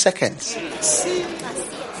 2 seconds. Let's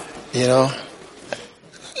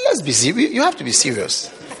be serious. You have to be serious.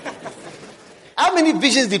 How many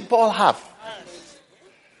visions did Paul have?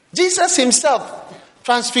 Jesus himself,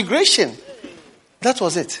 transfiguration. That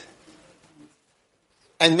was it.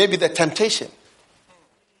 And maybe the temptation.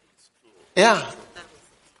 Yeah.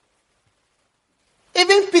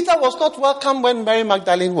 Even Peter was not welcome when Mary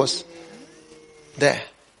Magdalene was there.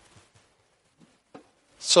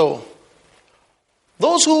 So,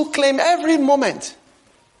 those who claim every moment,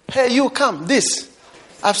 hey, you come, this.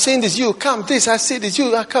 I've seen this, you come, this, I see this,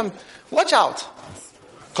 you come. Watch out.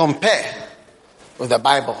 Compare with the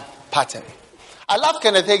Bible pattern. I love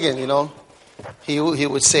Kenneth Hagin, He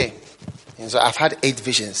would say, I've had 8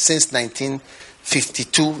 visions since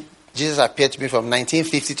 1952. Jesus appeared to me from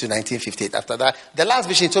 1950 to 1958. After that, the last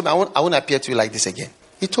vision he told me, I won't appear to you like this again.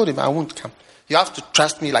 He told him, I won't come. You have to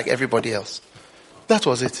trust me like everybody else. That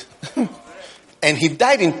was it. And he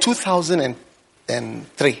died in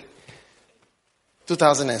 2003.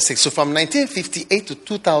 2006. So from 1958 to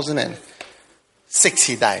 2006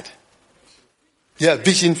 he died. Yeah,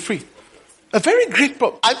 vision free. A very great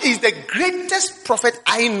prophet. He's the greatest prophet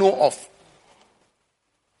I know of.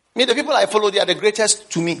 The people I follow, they are the greatest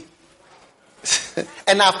to me.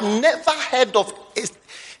 And I've never heard of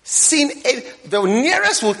seen it. The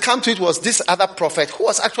nearest would come to it was this other prophet who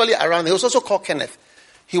was actually around. He was also called Kenneth.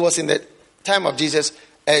 He was in the time of Jesus.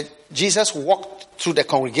 Jesus walked through the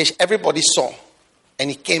congregation. Everybody saw. And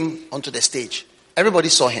he came onto the stage. Everybody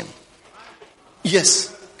saw him.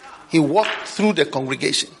 Yes. He walked through the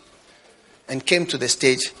congregation and came to the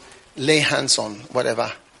stage, lay hands on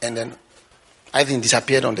whatever, and then I think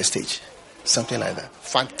disappeared on the stage. Something like that.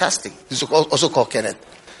 Fantastic. This is also called Kenneth.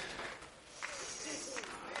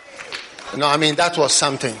 That was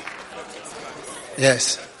something.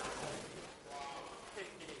 Yes.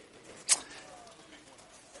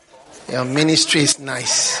 Your ministry is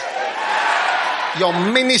nice. Your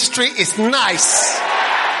ministry is nice.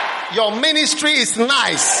 Your ministry is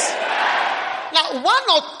nice. Now, 1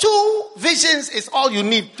 or 2 visions is all you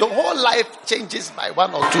need. The whole life changes by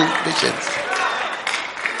 1 or 2 visions.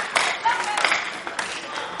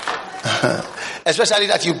 Especially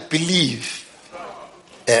that you believe.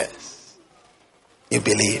 Yes. You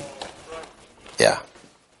believe. Yeah.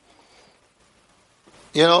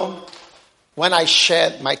 You know, when I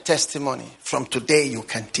shared my testimony, from today you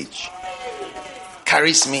can teach.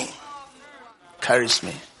 Carries me. Carries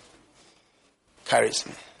me. Carries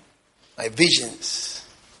me. My visions.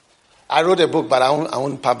 I wrote a book, but I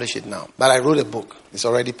won't publish it now. But I wrote a book. It's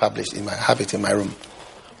already published. I have it in my room.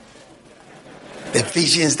 The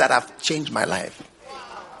visions that have changed my life.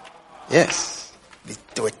 Yes.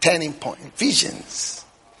 They were turning point. Visions.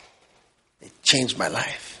 It changed my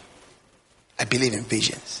life. I believe in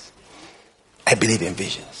visions. I believe in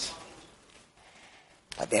visions.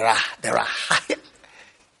 But there are higher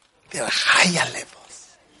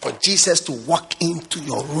levels for Jesus to walk into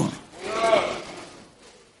your room.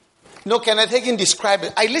 No, Kenneth Hagin described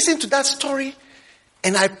it. I listened to that story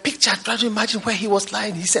and I tried to imagine where he was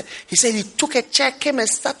lying. He said he took a chair, came and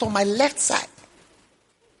sat on my left side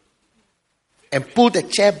and pulled the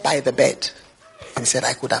chair by the bed. And he said,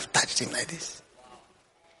 I could have touched him like this.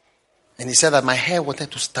 And he said that my hair wanted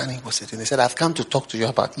to stand. He was sitting. He said, I've come to talk to you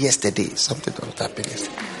about yesterday. Something that happened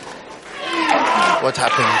yesterday. What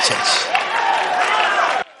happened in church?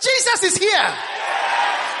 Jesus is here.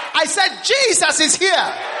 I said, Jesus is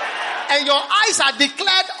here. And your eyes are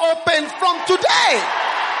declared open from today.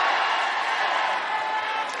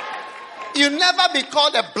 You never be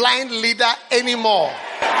called a blind leader anymore.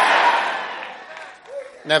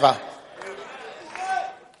 Never.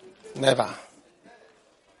 Never.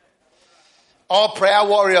 All prayer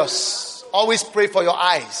warriors, always pray for your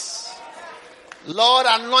eyes. Lord,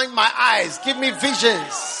 anoint my eyes. Give me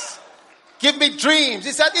visions. Give me dreams.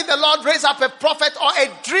 He said, if the Lord raise up a prophet or a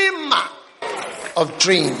dreamer of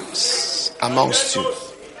dreams amongst you.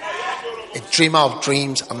 A dreamer of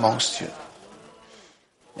dreams amongst you.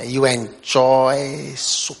 May you enjoy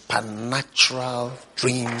supernatural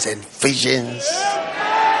dreams and visions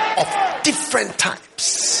of different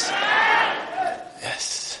types.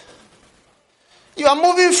 Yes. You are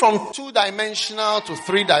moving from 2-dimensional to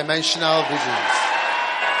 3-dimensional visions.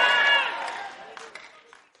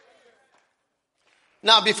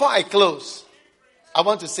 Now, before I close, I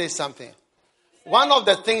want to say something. One of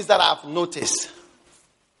the things that I've noticed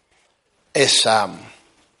is the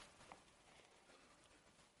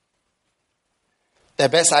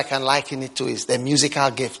best I can liken it to is the musical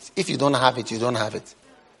gift. If you don't have it, you don't have it.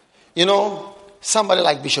 You know, somebody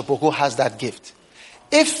like Bishop Oko has that gift.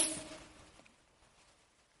 If,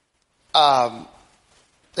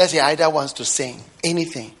 let's say, Ida wants to sing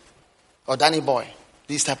anything, or Danny Boy,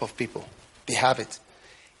 these type of people, they have it.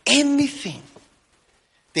 Anything.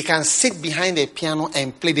 They can sit behind a piano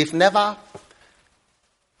and play. They've never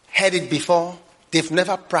heard it before. They've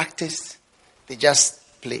never practiced. They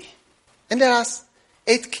just play. And there are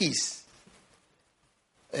 8 keys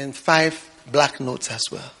and 5 black notes as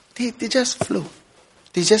well. They just flow.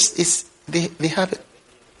 They have it.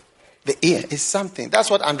 The ear is something. That's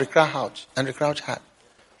what Andrew Crouch had.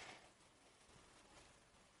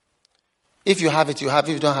 If you have it, you have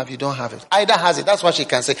it. If you don't have it, you don't have it. Ida has it. That's what she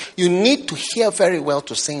can say. You need to hear very well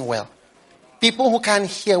to sing well. People who can't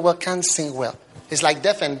hear well can't sing well. It's like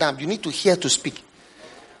deaf and dumb. You need to hear to speak.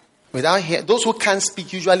 Without hear, those who can't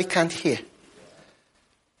speak usually can't hear.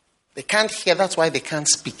 They can't hear, that's why they can't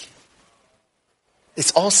speak.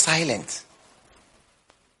 It's all silent.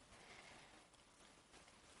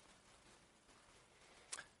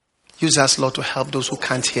 Use us, Lord, to help those who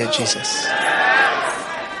can't hear Jesus.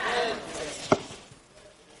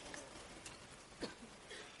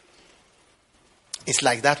 It's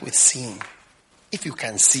like that with seeing. If you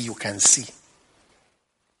can see, you can see.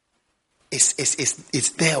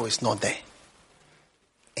 It's there or it's not there.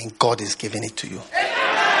 And God is giving it to you.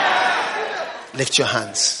 Lift your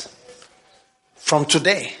hands. From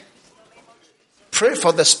today, pray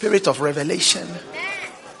for the spirit of revelation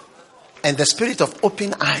and the spirit of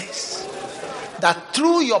open eyes, that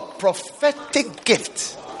through your prophetic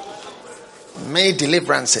gift, many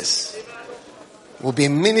deliverances will be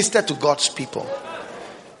ministered to God's people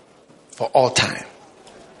for all time.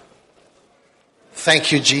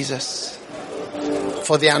 Thank you, Jesus,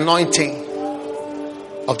 for the anointing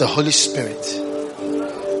of the Holy Spirit.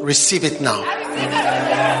 Receive it now.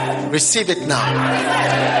 Receive it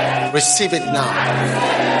now. Receive it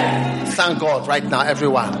now. Thank God right now,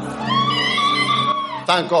 everyone.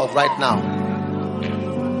 Thank God right now.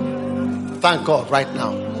 Thank God right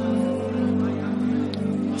now.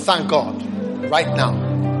 Thank God right now.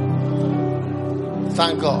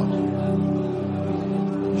 Thank God.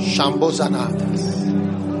 Shambozanatas.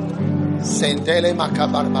 Sendele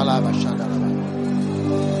makabar malaba shandalaba.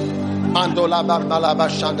 Mandola bar malaba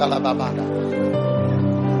shandalaba bada.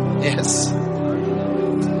 Yes.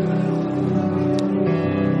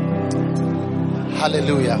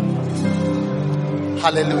 Hallelujah.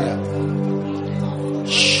 Hallelujah.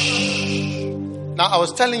 Shh. Now, I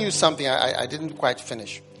was telling you something I didn't quite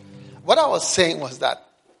finish. What I was saying was that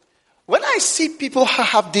when I see people who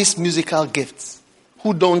have these musical gifts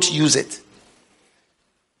who don't use it,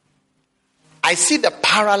 I see the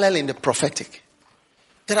parallel in the prophetic.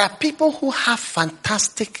 There are people who have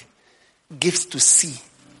fantastic gifts to see.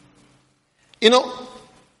 You know,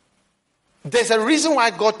 there's a reason why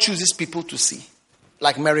God chooses people to see.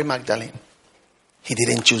 Like Mary Magdalene. He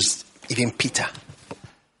didn't choose even Peter.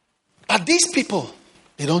 But these people,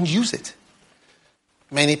 they don't use it.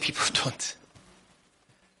 Many people don't.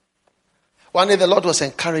 One day the Lord was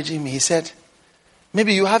encouraging me. He said,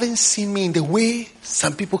 maybe you haven't seen me in the way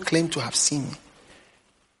some people claim to have seen me.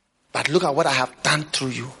 But look at what I have done through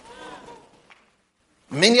you.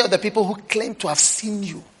 Many of the people who claim to have seen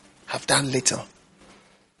you have done little.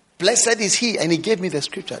 Blessed is he, and he gave me the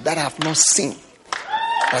scripture, that I have not seen,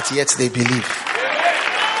 but yet they believe.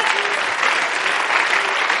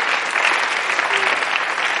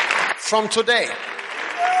 From today,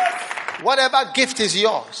 whatever gift is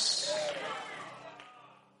yours,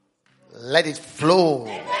 let it flow.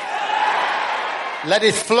 Let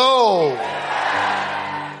it flow.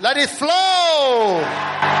 Let it flow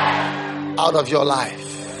out of your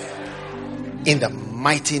life in the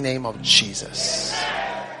mighty name of Jesus.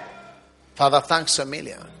 Father, thanks a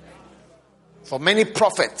million for many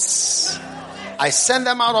prophets. I send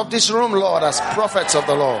them out of this room, Lord, as prophets of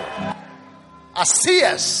the Lord, as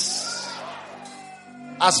seers,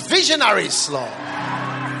 as visionaries, Lord.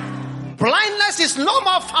 Blindness is no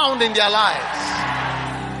more found in their lives,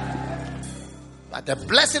 but the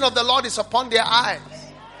blessing of the Lord is upon their eyes.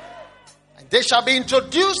 And they shall be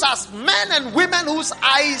introduced as men and women whose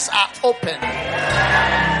eyes are open.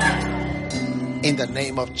 In the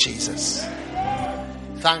name of Jesus.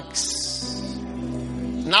 Thanks.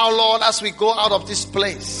 Now, Lord, as we go out of this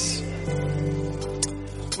place,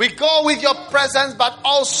 we go with your presence, but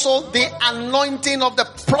also the anointing of the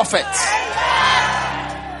prophet.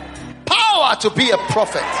 Power to be a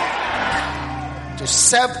prophet. To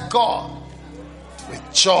serve God with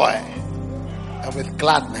joy and with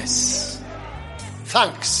gladness.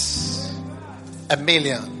 Thanks a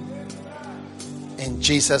million. In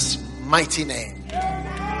Jesus' mighty name.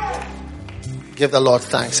 Give the Lord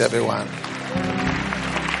thanks, everyone.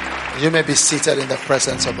 You may be seated in the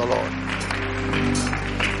presence of the Lord.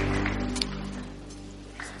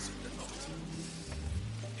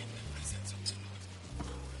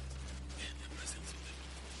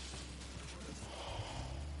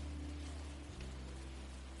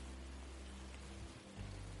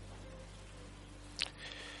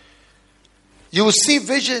 You will see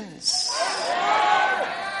visions.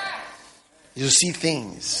 You see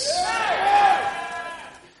things.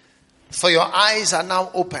 For your eyes are now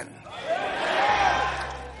open.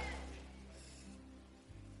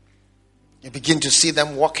 You begin to see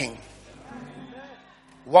them walking.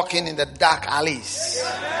 Walking in the dark alleys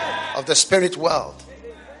of the spirit world.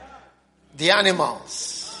 The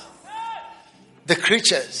animals. The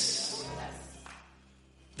creatures.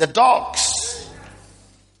 The dogs.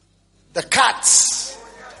 The cats.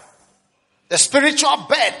 The spiritual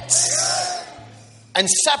birds. And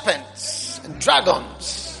serpents. And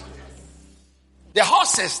dragons. The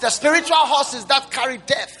horses, the spiritual horses that carry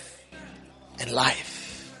death and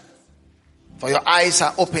life. For your eyes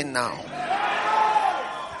are open now.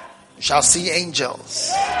 You shall see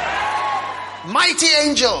angels. Mighty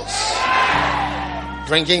angels.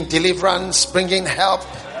 Bringing deliverance, bringing help,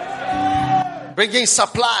 bringing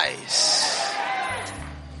supplies.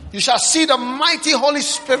 You shall see the mighty Holy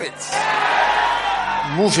Spirit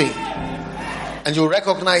moving. And you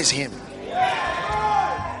recognize him.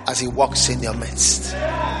 As he walks in your midst,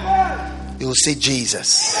 you will see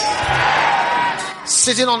Jesus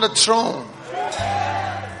sitting on the throne,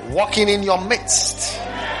 walking in your midst,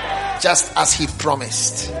 just as he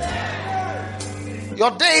promised.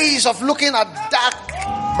 Your days of looking at dark,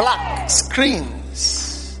 black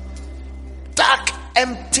screens, dark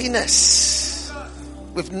emptiness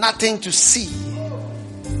with nothing to see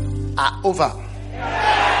are over.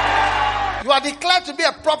 You are declared to be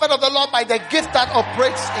a prophet of the Lord by the gift that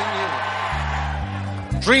operates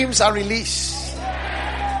in you. Dreams are released.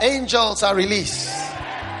 Angels are released.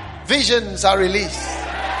 Visions are released.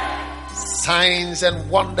 Signs and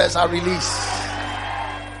wonders are released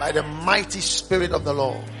by the mighty Spirit of the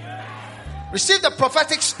Lord. Receive the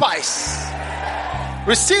prophetic spice.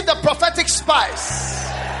 Receive the prophetic spice.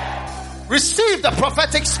 Receive the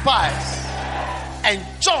prophetic spice. And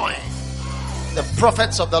join the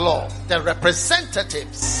prophets of the Lord, the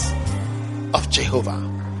representatives of Jehovah.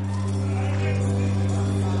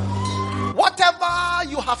 Whatever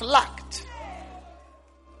you have lacked,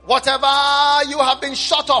 whatever you have been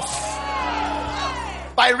short of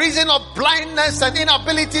by reason of blindness and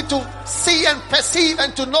inability to see and perceive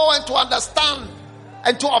and to know and to understand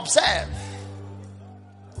and to observe,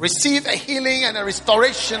 receive a healing and a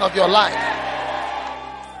restoration of your life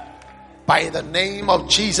by the name of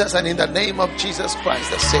Jesus and in the name of Jesus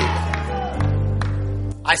Christ the Savior.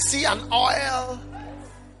 I see an oil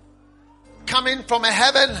coming from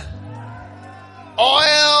heaven,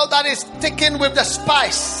 oil that is thickened with the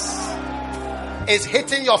spice. It's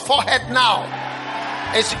hitting your forehead now.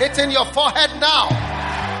 It's hitting your forehead now.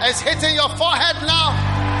 It's hitting your forehead now.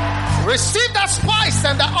 Receive that spice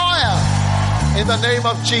and the oil in the name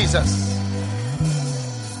of Jesus.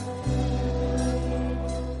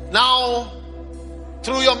 Now,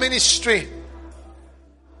 through your ministry,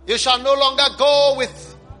 you shall no longer go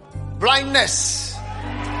with blindness.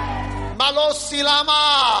 Malo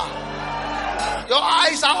silama. Your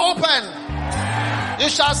eyes are open. You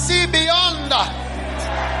shall see beyond.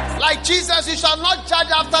 Like Jesus, you shall not judge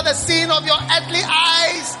after the seeing of your earthly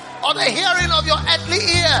eyes or the hearing of your earthly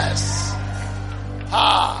ears.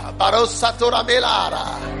 Barosatura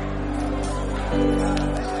melara.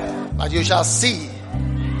 But you shall see.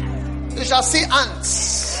 You shall see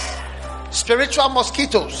ants, spiritual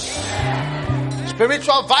mosquitoes,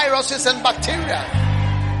 spiritual viruses and bacteria,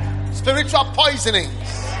 spiritual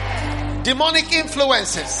poisonings, demonic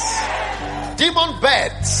influences, demon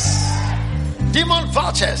birds, demon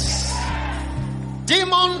vultures,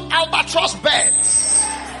 demon albatross birds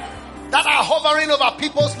that are hovering over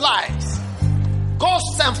people's lives,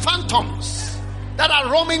 ghosts and phantoms that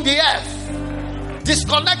are roaming the earth,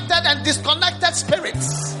 disconnected and disconnected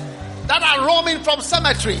spirits that are roaming from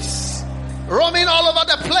cemeteries, roaming all over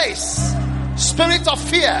the place. Spirit of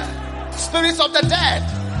fear, spirits of the dead,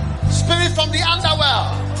 spirit from the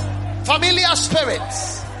underworld, familiar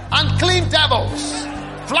spirits, unclean devils,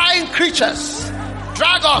 flying creatures,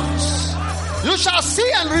 dragons. You shall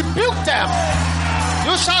see and rebuke them.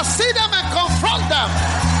 You shall see them and confront them.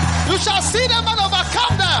 You shall see them and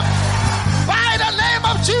overcome them by the name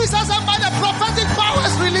of Jesus and by the prophetic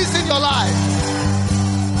powers released in your life.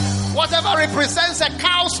 Whatever represents a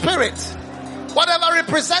cow spirit, whatever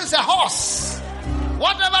represents a horse,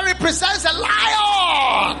 whatever represents a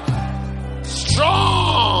lion,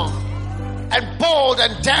 strong and bold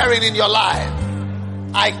and daring in your life,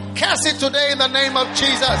 I curse it today in the name of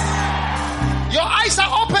Jesus. Your eyes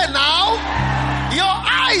are open now. Your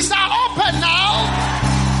eyes are open now.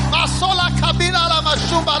 Masola kabila la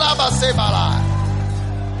mashumbala basebala.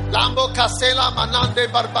 Lambo kasela manande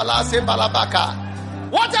barbala sebalabaka.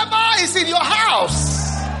 Whatever is in your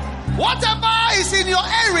house, whatever is in your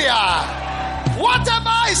area,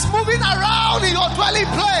 whatever is moving around in your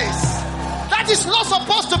dwelling place that is not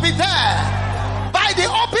supposed to be there, by the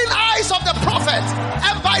open eyes of the prophet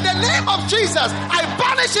and by the name of Jesus, I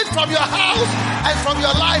banish it from your house and from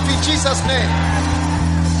your life in Jesus' name.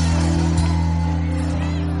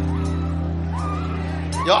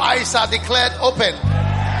 Your eyes are declared open.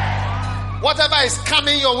 Whatever is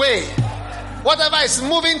coming your way, whatever is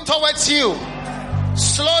moving towards you,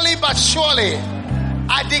 slowly but surely,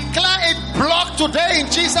 I declare it blocked today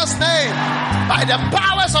in Jesus' name by the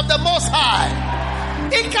powers of the Most High.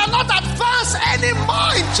 It cannot advance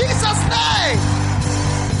anymore in Jesus' name.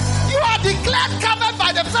 You are declared covered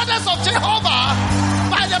by the presence of Jehovah,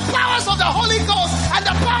 by the powers of the Holy Ghost and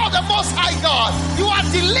the power of the Most High God. You are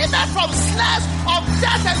delivered from snares of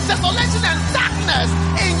death and desolation and darkness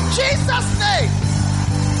in Jesus' name.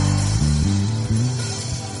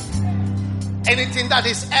 Anything that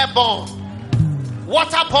is airborne,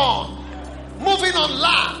 waterborne, moving on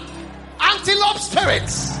land, antelope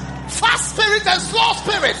spirits, fast spirits and slow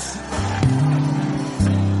spirits,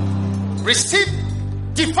 receive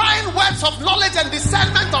divine words of knowledge and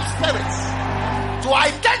discernment of spirits to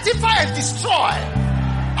identify and destroy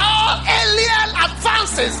all alien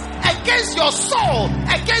advances against your soul,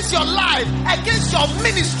 against your life, against your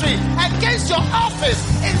ministry, against your office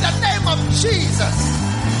in the name of Jesus.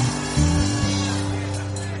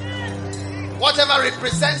 Whatever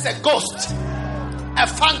represents a ghost, a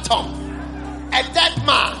phantom, a dead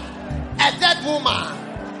man, a dead woman,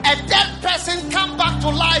 a dead person come back to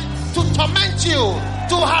life to torment you,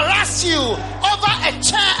 to harass you over a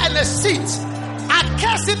chair and a seat. I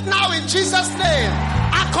curse it now in Jesus' name.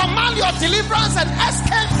 I command your deliverance and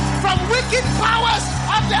escape from wicked powers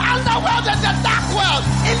of the underworld and the dark world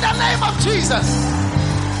in the name of Jesus.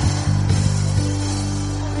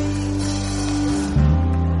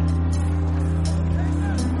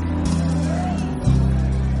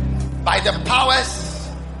 By the powers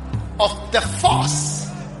of the force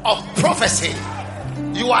of prophecy,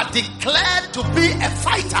 You are declared to be a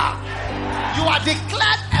fighter. You are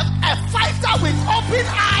declared a fighter with open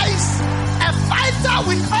eyes, a fighter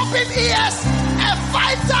with open ears, a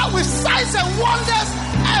fighter with signs and wonders,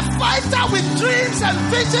 a fighter with dreams and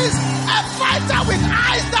visions, a fighter with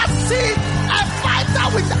eyes that see, a fighter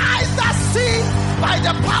with eyes that see by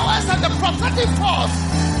the powers and the prophetic force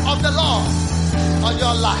of the Lord on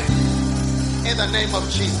your life. In the name of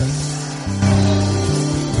Jesus.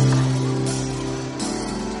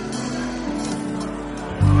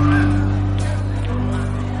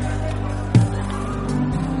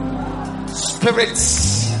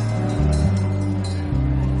 Spirits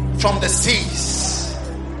from the seas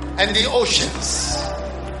and the oceans,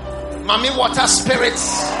 mummy water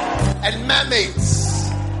spirits and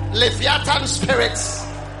mermaids, Leviathan spirits,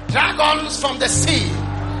 dragons from the sea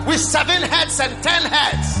with 7 heads and 10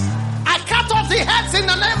 heads. I cut off the heads in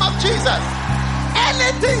the name of Jesus.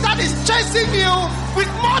 Anything that is chasing you with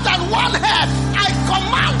more than one head, I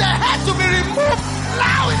command the head to be removed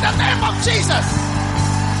now in the name of Jesus.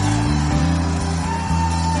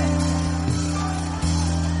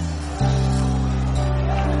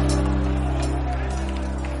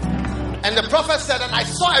 And the prophet said, and I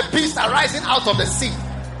saw a beast arising out of the sea.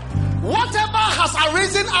 Whatever has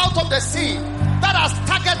arisen out of the sea that has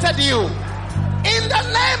targeted you, in the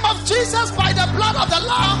name of Jesus, by the blood of the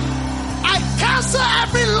Lamb, I cancel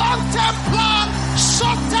every long-term plan,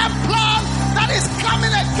 short-term plan that is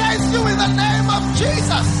coming against you in the name of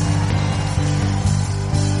Jesus.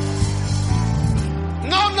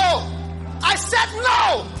 No. I said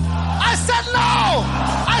no. I said no.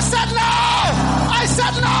 I said no. I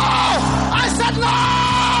said no. I said no.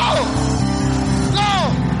 No.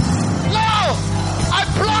 I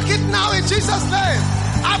block it now in Jesus' name.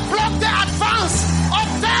 I block the advance of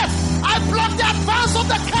death. I block the advance of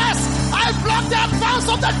the curse. I block the advance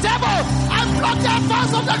of the devil. I block the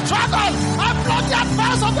advance of the dragon. I block the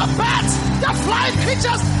advance of the bats, the flying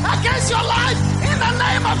creatures against your life in the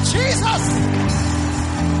name of Jesus.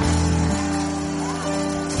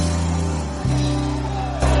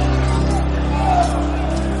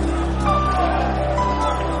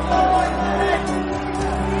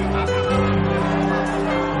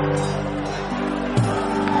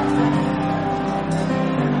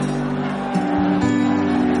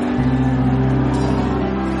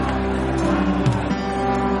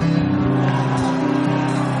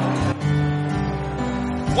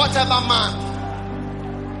 Whatever man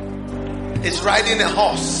is riding a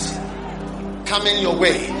horse coming your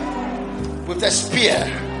way with a spear,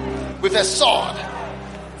 with a sword,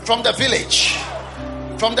 from the village,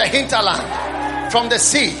 from the hinterland, from the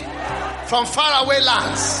sea, from faraway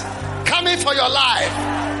lands, coming for your life,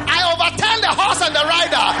 I overturn the horse and the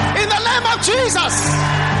rider in the name of Jesus.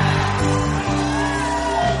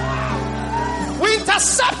 We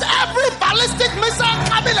intercept every ballistic missile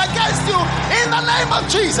coming against you in the name of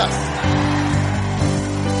Jesus.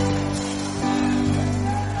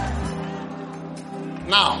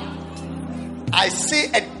 Now, I see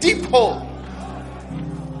a deep hole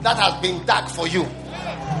that has been dug for you.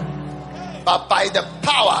 But by the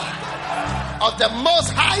power of the Most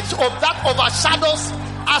High that overshadows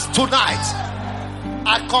us tonight,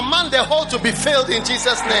 I command the hole to be filled in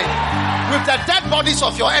Jesus' name with the dead bodies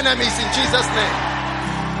of your enemies in Jesus' name.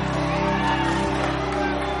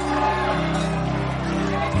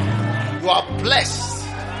 You are blessed,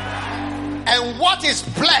 and what is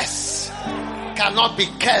blessed cannot be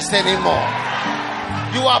cursed anymore.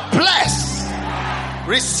 You are blessed.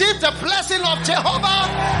 Receive the blessing of Jehovah,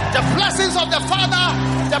 the blessings of the Father,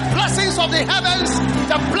 the blessings of the heavens,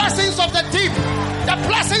 the blessings of the deep, the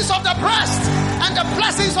blessings of the breast, and the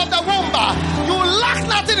blessings of the womb. You lack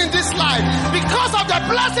nothing in this life because of the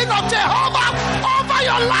blessing of Jehovah over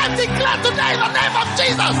your life. Declare today in the name of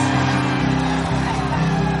Jesus.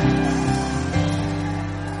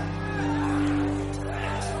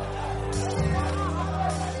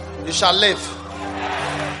 You shall live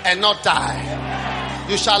and not die.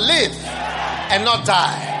 You shall live and not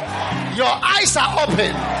die. Your eyes are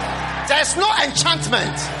open. There's no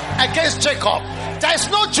enchantment against Jacob. There's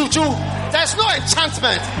no juju. There's no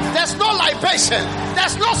enchantment. There's no libation.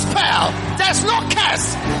 There's no spell. There's no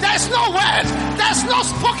curse. There's no word. There's no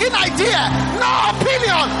spoken idea. No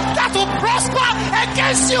opinion that will prosper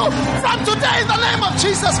against you from today in the name of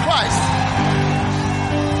Jesus Christ.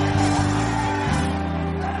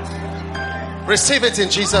 Receive it in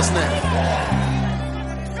Jesus' name.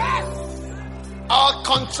 All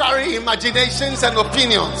contrary imaginations and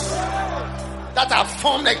opinions that are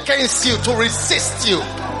formed against you to resist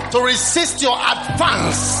your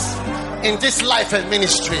advance in this life and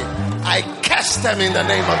ministry, I curse them in the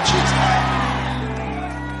name of Jesus.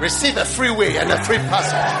 Receive a free way and a free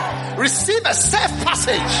passage. Receive a safe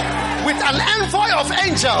passage with an envoy of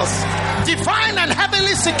angels, divine and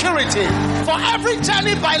heavenly security for every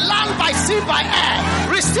journey by land, by sea, by air.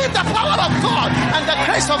 Receive the power of God and the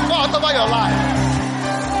grace of God over your life.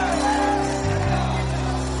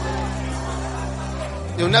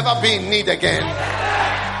 You'll never be in need again,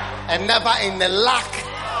 and never in the lack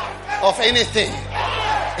of anything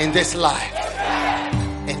in this life.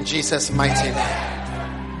 In Jesus' mighty name.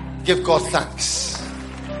 Give God thanks.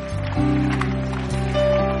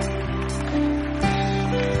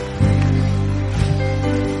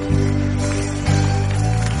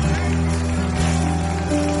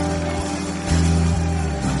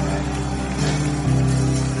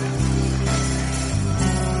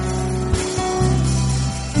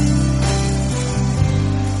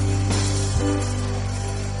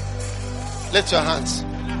 Lift your hands.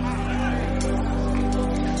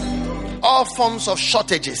 All forms of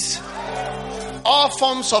shortages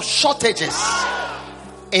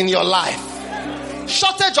in your life,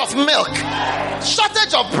 shortage of milk,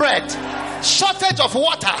 shortage of bread, shortage of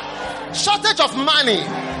water, shortage of money,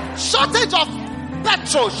 shortage of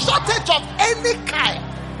petrol, shortage of any kind.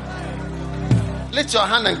 Lift your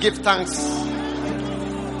hand and give thanks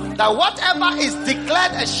that whatever is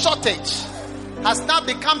declared a shortage has now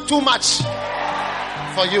become too much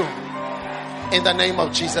for you, in the name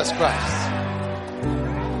of Jesus Christ.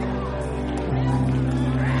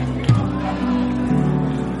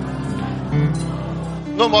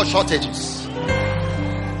 No more shortages.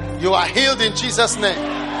 You are healed in Jesus' name.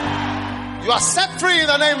 You are set free in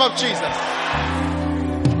the name of Jesus.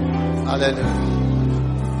 Hallelujah.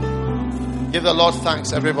 Give the Lord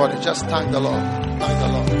thanks, everybody. Just thank the Lord. Thank the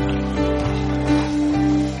Lord.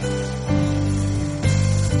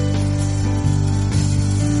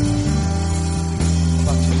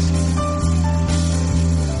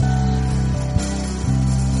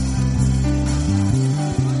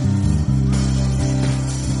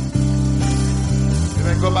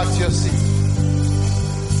 Go back to your seat.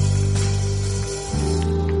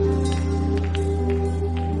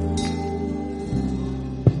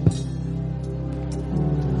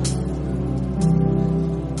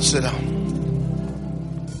 Sit down.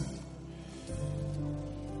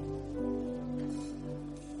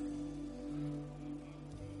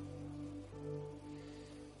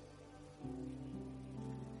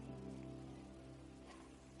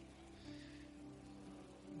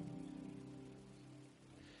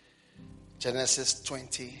 Genesis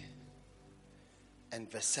 20 and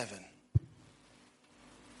verse 7.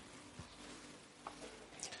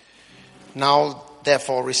 Now,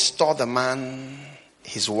 therefore, restore the man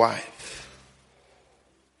his wife,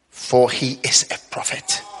 for he is a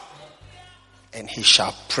prophet, and he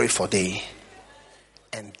shall pray for thee,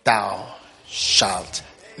 and thou shalt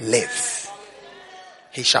live.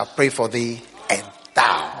 He shall pray for thee, and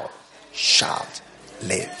thou shalt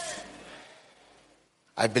live.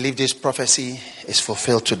 I believe this prophecy is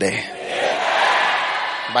fulfilled today.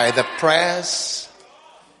 By the prayers,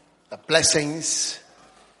 the blessings,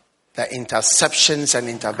 the interceptions and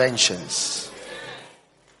interventions,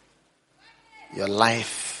 your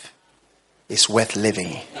life is worth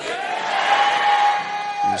living.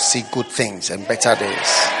 You see good things and better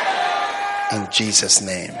days. In Jesus'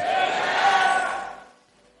 name.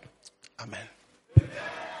 Amen.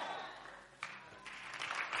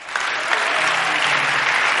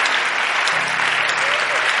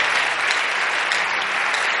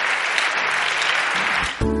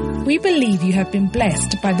 We believe you have been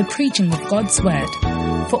blessed by the preaching of God's Word.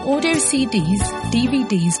 For audio CDs,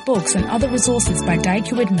 DVDs, books and other resources by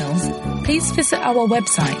Dykewood Mills, please visit our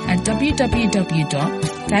website at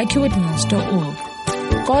www.dykewoodmills.org.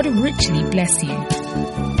 God richly bless you.